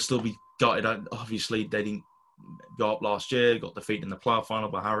 He'll still be gutted. Obviously, they didn't go up last year, got defeated in the playoff final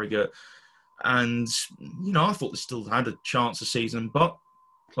by Harrogate. And, I thought they still had a chance this season, but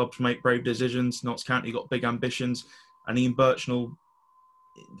clubs make brave decisions. Notts County got big ambitions, and Ian Birchnell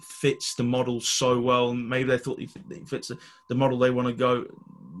fits the model so well. Maybe they thought he fits the model they want to go,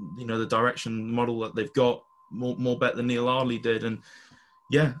 the direction model that they've got more better than Neil Ardley did. And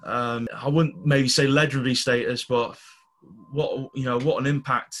yeah, I wouldn't maybe say legendary status, but what an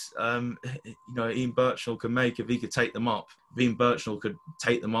impact Ian Birchnell can make if he could take them up. If Ian Birchnell could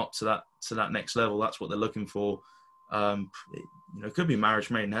take them up to that next level, that's what they're looking for. It could be marriage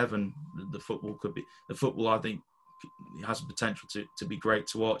made in heaven. The football I think has the potential to be great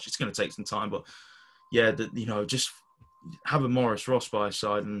to watch. It's going to take some time, but yeah, just having Maurice Ross by his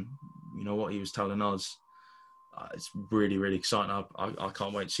side, and what he was telling us, it's really, really exciting. I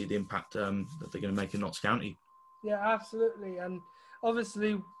can't wait to see the impact that they're going to make in Notts County. Yeah, absolutely. And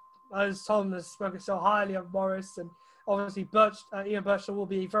obviously, as Tom has spoken so highly of Maurice, and obviously Ian Birchnell will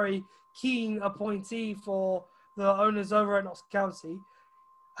be a very keen appointee for the owners over at Notts County.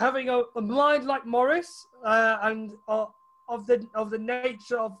 Having a mind like Maurice and of the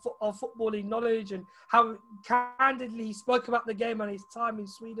nature of footballing knowledge, and how candidly he spoke about the game and his time in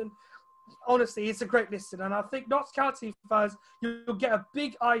Sweden, honestly, it's a great listen. And I think Notts County fans, you'll get a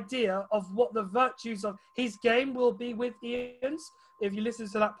big idea of what the virtues of his game will be with Ian's if you listen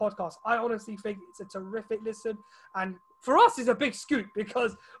to that podcast. I honestly think it's a terrific listen. And for us, it's a big scoop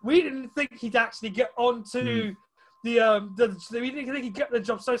because we didn't think he'd actually get on to we didn't think he'd get the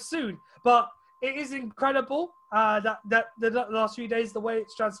job so soon. But it is incredible that the last few days, the way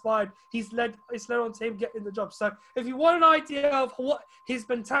it's transpired, it's led on to him getting the job. So if you want an idea of what his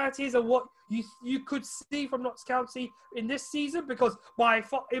mentality is and what you could see from Notts County in this season, because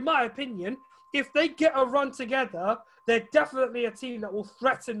in my opinion, if they get a run together, they're definitely a team that will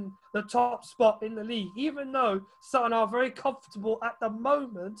threaten the top spot in the league. Even though Sutton are very comfortable at the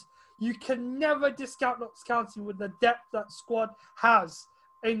moment, you can never discount Notts County with the depth that squad has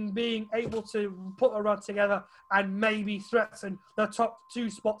in being able to put a run together and maybe threaten the top 2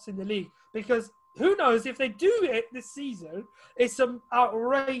 spots in the league. Because who knows, if they do it this season, it's an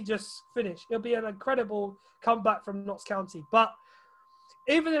outrageous finish. It'll be an incredible comeback from Notts County. But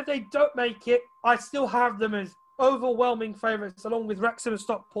even if they don't make it, I still have them as overwhelming favourites, along with Wrexham and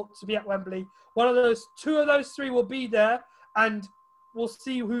Stockport, to be at Wembley. Two of those 3 will be there, and we'll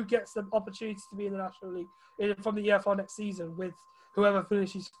see who gets the opportunity to be in the National League from the EFL next season with whoever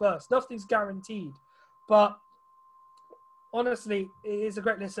finishes first. Nothing's guaranteed. But honestly, it is a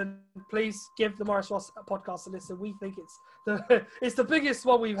great listen. Please give the Maurice Ross podcast a listen. We think it's the biggest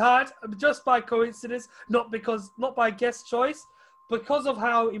one we've had, just by coincidence, not by guest choice, because of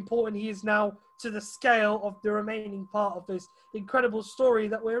how important he is now to the scale of the remaining part of this incredible story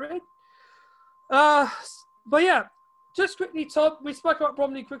that we're in. But yeah, just quickly, Tom, we spoke about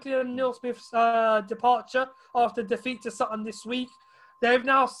Bromley quickly and Neil Smith's departure after defeat to Sutton this week. They've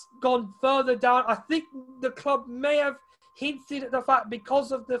now gone further down. I think the club may have hinted at the fact,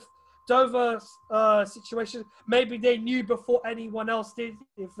 because of the Dover situation, maybe they knew before anyone else did,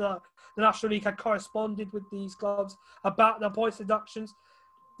 if the National League had corresponded with these clubs about the points deductions,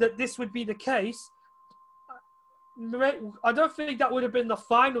 that this would be the case. I don't think that would have been the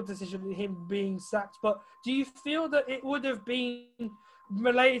final decision in him being sacked, but do you feel that it would have been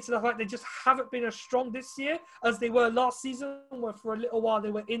related to the fact they just haven't been as strong this year as they were last season, where for a little while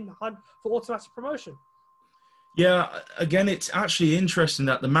they were in the hunt for automatic promotion? Yeah, again, it's actually interesting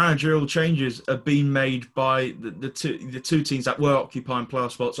that the managerial changes have been made by the two teams that were occupying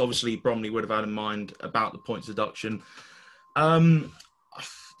playoff spots. Obviously, Bromley would have had in mind about the points deduction.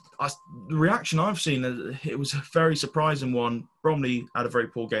 The reaction I've seen, it was a very surprising one. Bromley had a very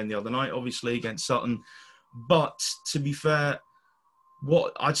poor game the other night, obviously, against Sutton. But to be fair,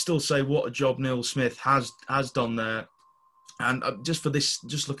 I'd still say what a job Neil Smith has done there. And just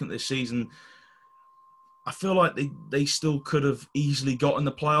looking at this season, I feel like they still could have easily got in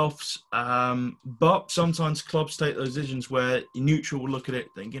the playoffs. But sometimes clubs take those decisions where neutral will look at it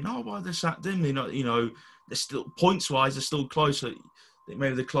thinking, oh, why they sacked him? They're still, points-wise, they're still close.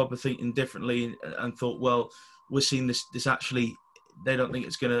 Maybe the club are thinking differently and thought, well, we're seeing this actually, they don't think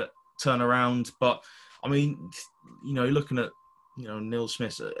it's going to turn around. But, I mean, looking at, Neil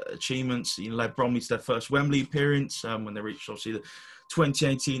Smith's achievements, led Bromley to their first Wembley appearance when they reached, obviously, the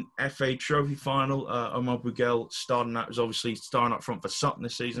 2018 FA Trophy final. Omar Bugel starting up front for Sutton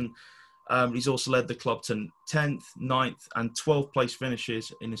this season. He's also led the club to 10th, 9th and 12th place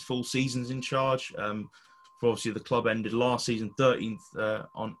finishes in his full seasons in charge. Obviously, the club ended last season 13th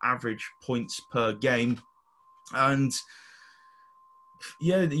on average points per game. And,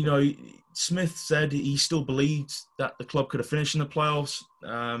 yeah, Smith said he still believed that the club could have finished in the playoffs,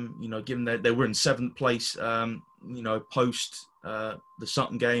 given that they were in 7th place, post the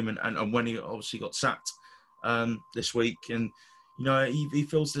Sutton game and when he obviously got sacked this week. And, he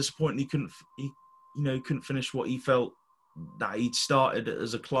feels disappointed he couldn't finish what he felt that he'd started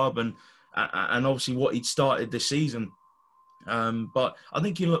as a club and obviously what he'd started this season. But I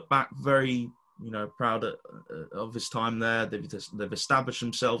think he looked back very, proud of his time there. They've established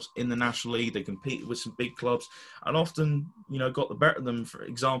themselves in the National League. They competed with some big clubs and often, got the better of them. For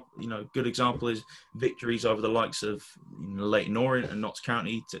example, good example is victories over the likes of Leyton Orient and Notts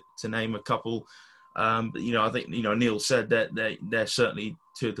County, to name a couple. But, I think, Neil said that they're certainly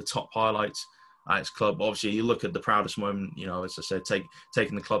two of the top highlights at his club. Obviously, you look at the proudest moment, as I said,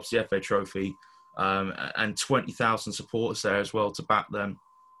 taking the club to the FA Trophy and 20,000 supporters there as well to back them.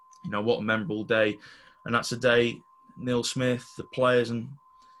 What a memorable day. And that's a day Neil Smith, the players and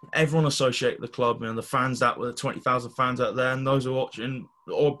everyone associated with the club, the fans that were 20,000 fans out there and those who are watching,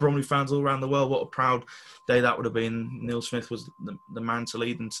 or Bromley fans all around the world, what a proud day that would have been. Neil Smith was the man to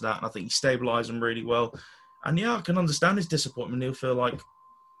lead them to that. And I think he stabilised them really well. And yeah, I can understand his disappointment. He'll feel like,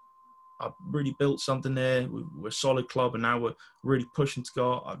 I've really built something there. We're a solid club, and now we're really pushing to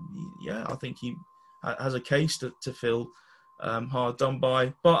go. I think he has a case to feel hard done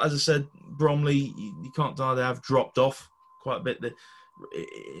by. But as I said, Bromley, you can't deny they have dropped off quite a bit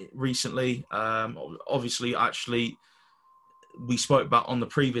recently. Obviously, actually, we spoke about on the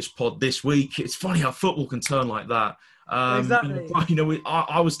previous pod this week. It's funny how football can turn like that. Exactly.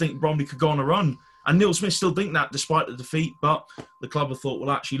 I was thinking Bromley could go on a run, and Neil Smith still think that despite the defeat. But the club have thought,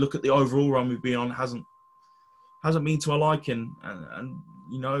 well, actually, look at the overall run we've been on. Hasn't been to our liking, and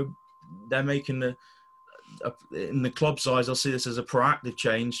they're making in the club size. I'll see this as a proactive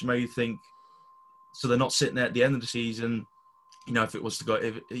change to maybe think, so they're not sitting there at the end of the season. If it was to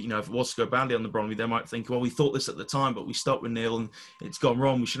go badly on the Bromley, they might think, well, we thought this at the time, but we stuck with Neil and it's gone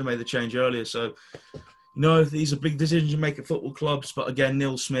wrong. We should have made the change earlier. So, these are big decisions you make at football clubs. But again,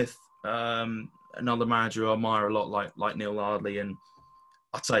 Neil Smith, another manager I admire a lot, like Neil Ardley, and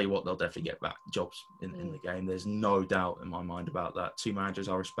I'll tell you what, they'll definitely get back jobs in the game. There's no doubt in my mind about that. Two managers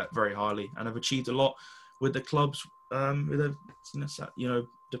I respect very highly and have achieved a lot with the clubs who they've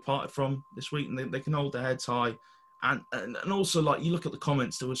departed from this week, and they can hold their heads high. And also, like, you look at the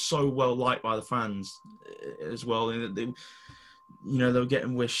comments, they were so well liked by the fans as well. They were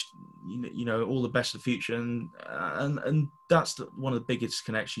getting wished, all the best in the future, and that's one of the biggest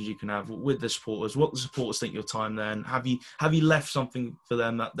connections you can have with the supporters. What the supporters think of your time there, and have you left something for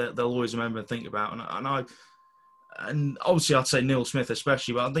them that they'll always remember and think about? And obviously, I'd say Neil Smith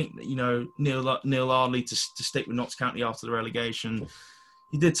especially, but I think Neil Ardley to stick with Notts County after the relegation.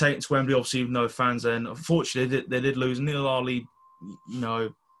 He did take it to Wembley, obviously, with no fans then. Unfortunately, they did lose. Neil Ardley,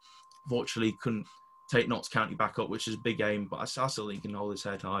 fortunately couldn't take Notts County back up, which is a big aim. But I still think he can hold his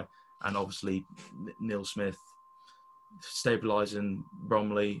head high. And obviously, Neil Smith stabilising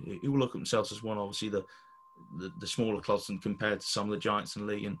Bromley. He will look at himself as one, obviously, the smaller clubs and compared to some of the giants in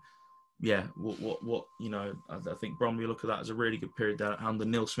the league. And yeah, I think Bromley look at that as a really good period there under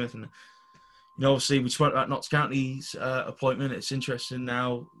Neil Smith. And obviously, we spoke about Notts County's appointment. It's interesting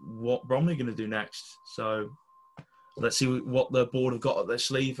now what Bromley are going to do next. So let's see what the board have got up their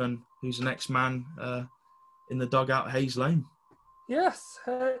sleeve and who's the next man in the dugout at Hayes Lane. Yes,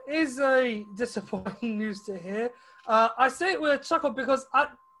 it is a disappointing news to hear. I say it with a chuckle because,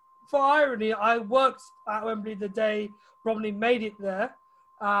 for irony, I worked at Wembley the day Bromley made it there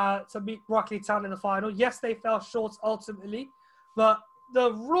to meet Brockley Town in the final. Yes, they fell short ultimately, but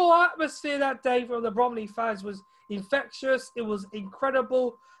the raw atmosphere that day from the Bromley fans was infectious. It was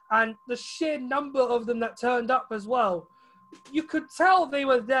incredible. And the sheer number of them that turned up as well. You could tell they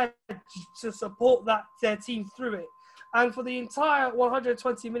were there to support their team through it. And for the entire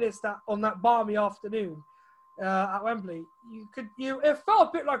 120 minutes on that balmy afternoon at Wembley, it felt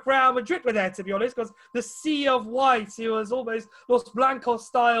a bit like Real Madrid were there, to be honest, because the sea of white, it was almost Los Blancos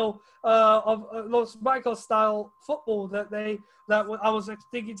style football that I was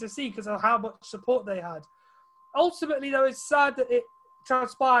thinking to see because of how much support they had. Ultimately, though, it's sad that it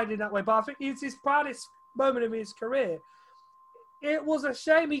transpired in that way, but I think it's his proudest moment of his career. It was a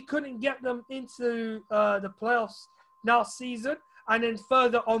shame he couldn't get them into the playoffs last season and then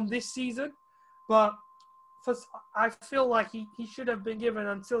further on this season, but I feel like he should have been given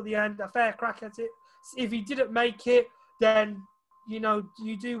until the end a fair crack at it. If he didn't make it, then you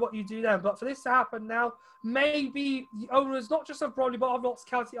do what you do then. But for this to happen now, maybe the owners, not just of Bromley, but of Notts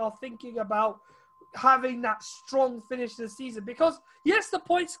County, are thinking about having that strong finish to the season. Because, yes, the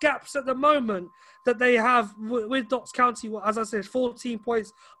points gaps at the moment that they have with Notts County, as I said, 14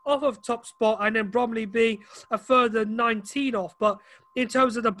 points off of top spot, and then Bromley being a further 19 off. But in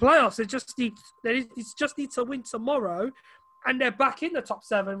terms of the playoffs, they just need to win tomorrow, and they're back in the top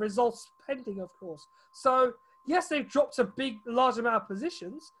 7, results pending, of course. So, yes, they've dropped a large amount of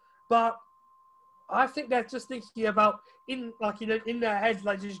positions, but I think they're just thinking about, in their heads,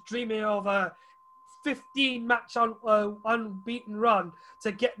 like just dreaming of a 15-match unbeaten run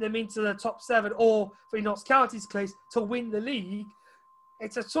to get them into the top 7, or for Notts County's case, to win the league.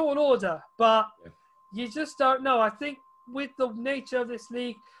 It's a tall order, but you just don't know. I think with the nature of this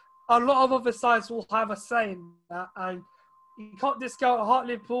league, a lot of other sides will have a say in that, and you can't discount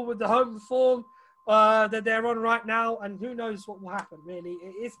Hartlepool with the home form that they're on right now, and who knows what will happen. Really,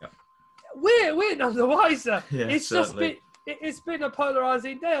 we're none the wiser. Yeah, It's been a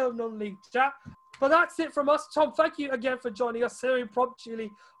polarizing day of non-league chat. But that's it from us. Tom, thank you again for joining us here impromptu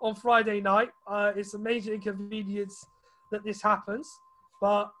on Friday night. It's a major inconvenience that this happens,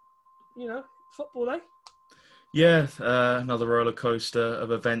 but football, eh? Yeah, another roller coaster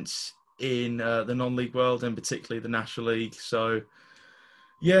of events in the non-league world, and particularly the National League. So,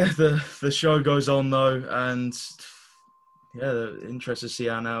 yeah, the show goes on though, and interested to see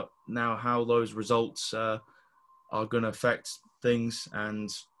now how those results are going to affect things,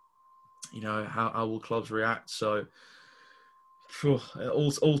 and how will clubs react. So,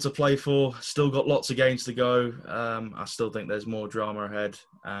 all to play for. Still got lots of games to go. I still think there's more drama ahead,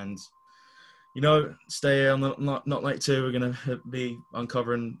 and stay on the Not Late 2. We're going to be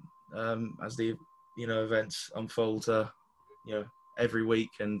uncovering as the events unfold every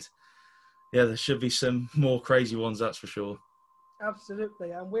week, and there should be some more crazy ones, that's for sure.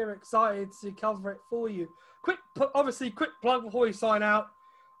 Absolutely, and we're excited to cover it for you. Quick plug before we sign out.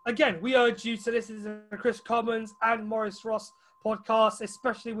 Again, we urge you to listen to the Chris Commons and Maurice Ross podcast,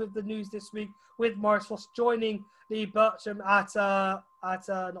 especially with the news this week with Maurice Ross joining Lee Bircham at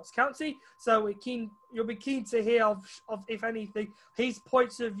Notts County. So you'll be keen to hear of if anything, his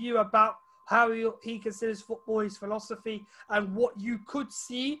points of view about how he considers football, his philosophy, and what you could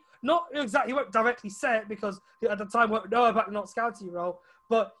see. Not exactly, he won't directly say it because at the time we won't know about the Notts County role,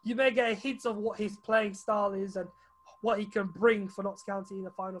 but you may get a hint of what his playing style is and what he can bring for Notts County in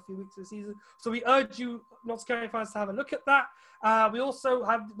the final few weeks of the season. So we urge you, Notts County fans, to have a look at that. We also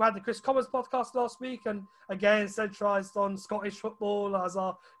had the Chris Commons podcast last week, and again, centralised on Scottish football as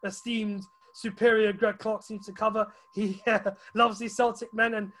our esteemed superior Greg Clark seems to cover. He loves these Celtic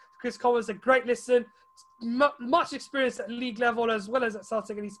men, and Chris Commons, a great listen. Much experience at league level as well as at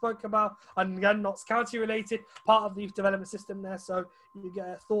Celtic, and he spoke about, and again, Notts County related, part of the youth development system there, so you get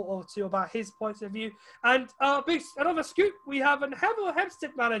a thought or two about his points of view. And another scoop, we have an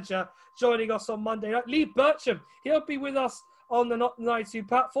Hempstead manager joining us on Monday night, Lee Bircham. He'll be with us on the Not 92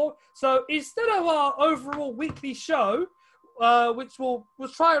 platform. So instead of our overall weekly show, which we'll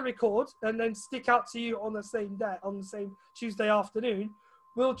try and record and then stick out to you on the same day, on the same Tuesday afternoon,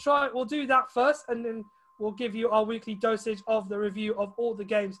 we'll do that first, and then we'll give you our weekly dosage of the review of all the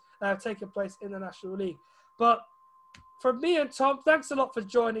games that have taken place in the National League. But from me and Tom, thanks a lot for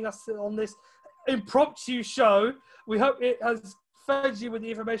joining us on this impromptu show. We hope it has fed you with the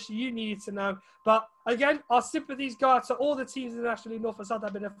information you needed to know. But again, our sympathies go out to all the teams in the National League North and South that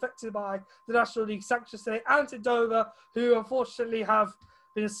have been affected by the National League sanctions today, and to Dover, who unfortunately have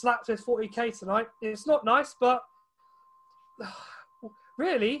been slapped with 40k tonight. It's not nice, but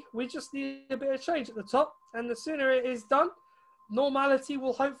really, we just need a bit of change at the top, and the sooner it is done, normality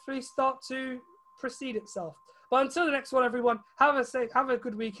will hopefully start to precede itself. But until the next one, everyone, have a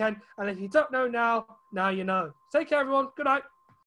good weekend, and if you don't know now you know. Take care, everyone. Good night.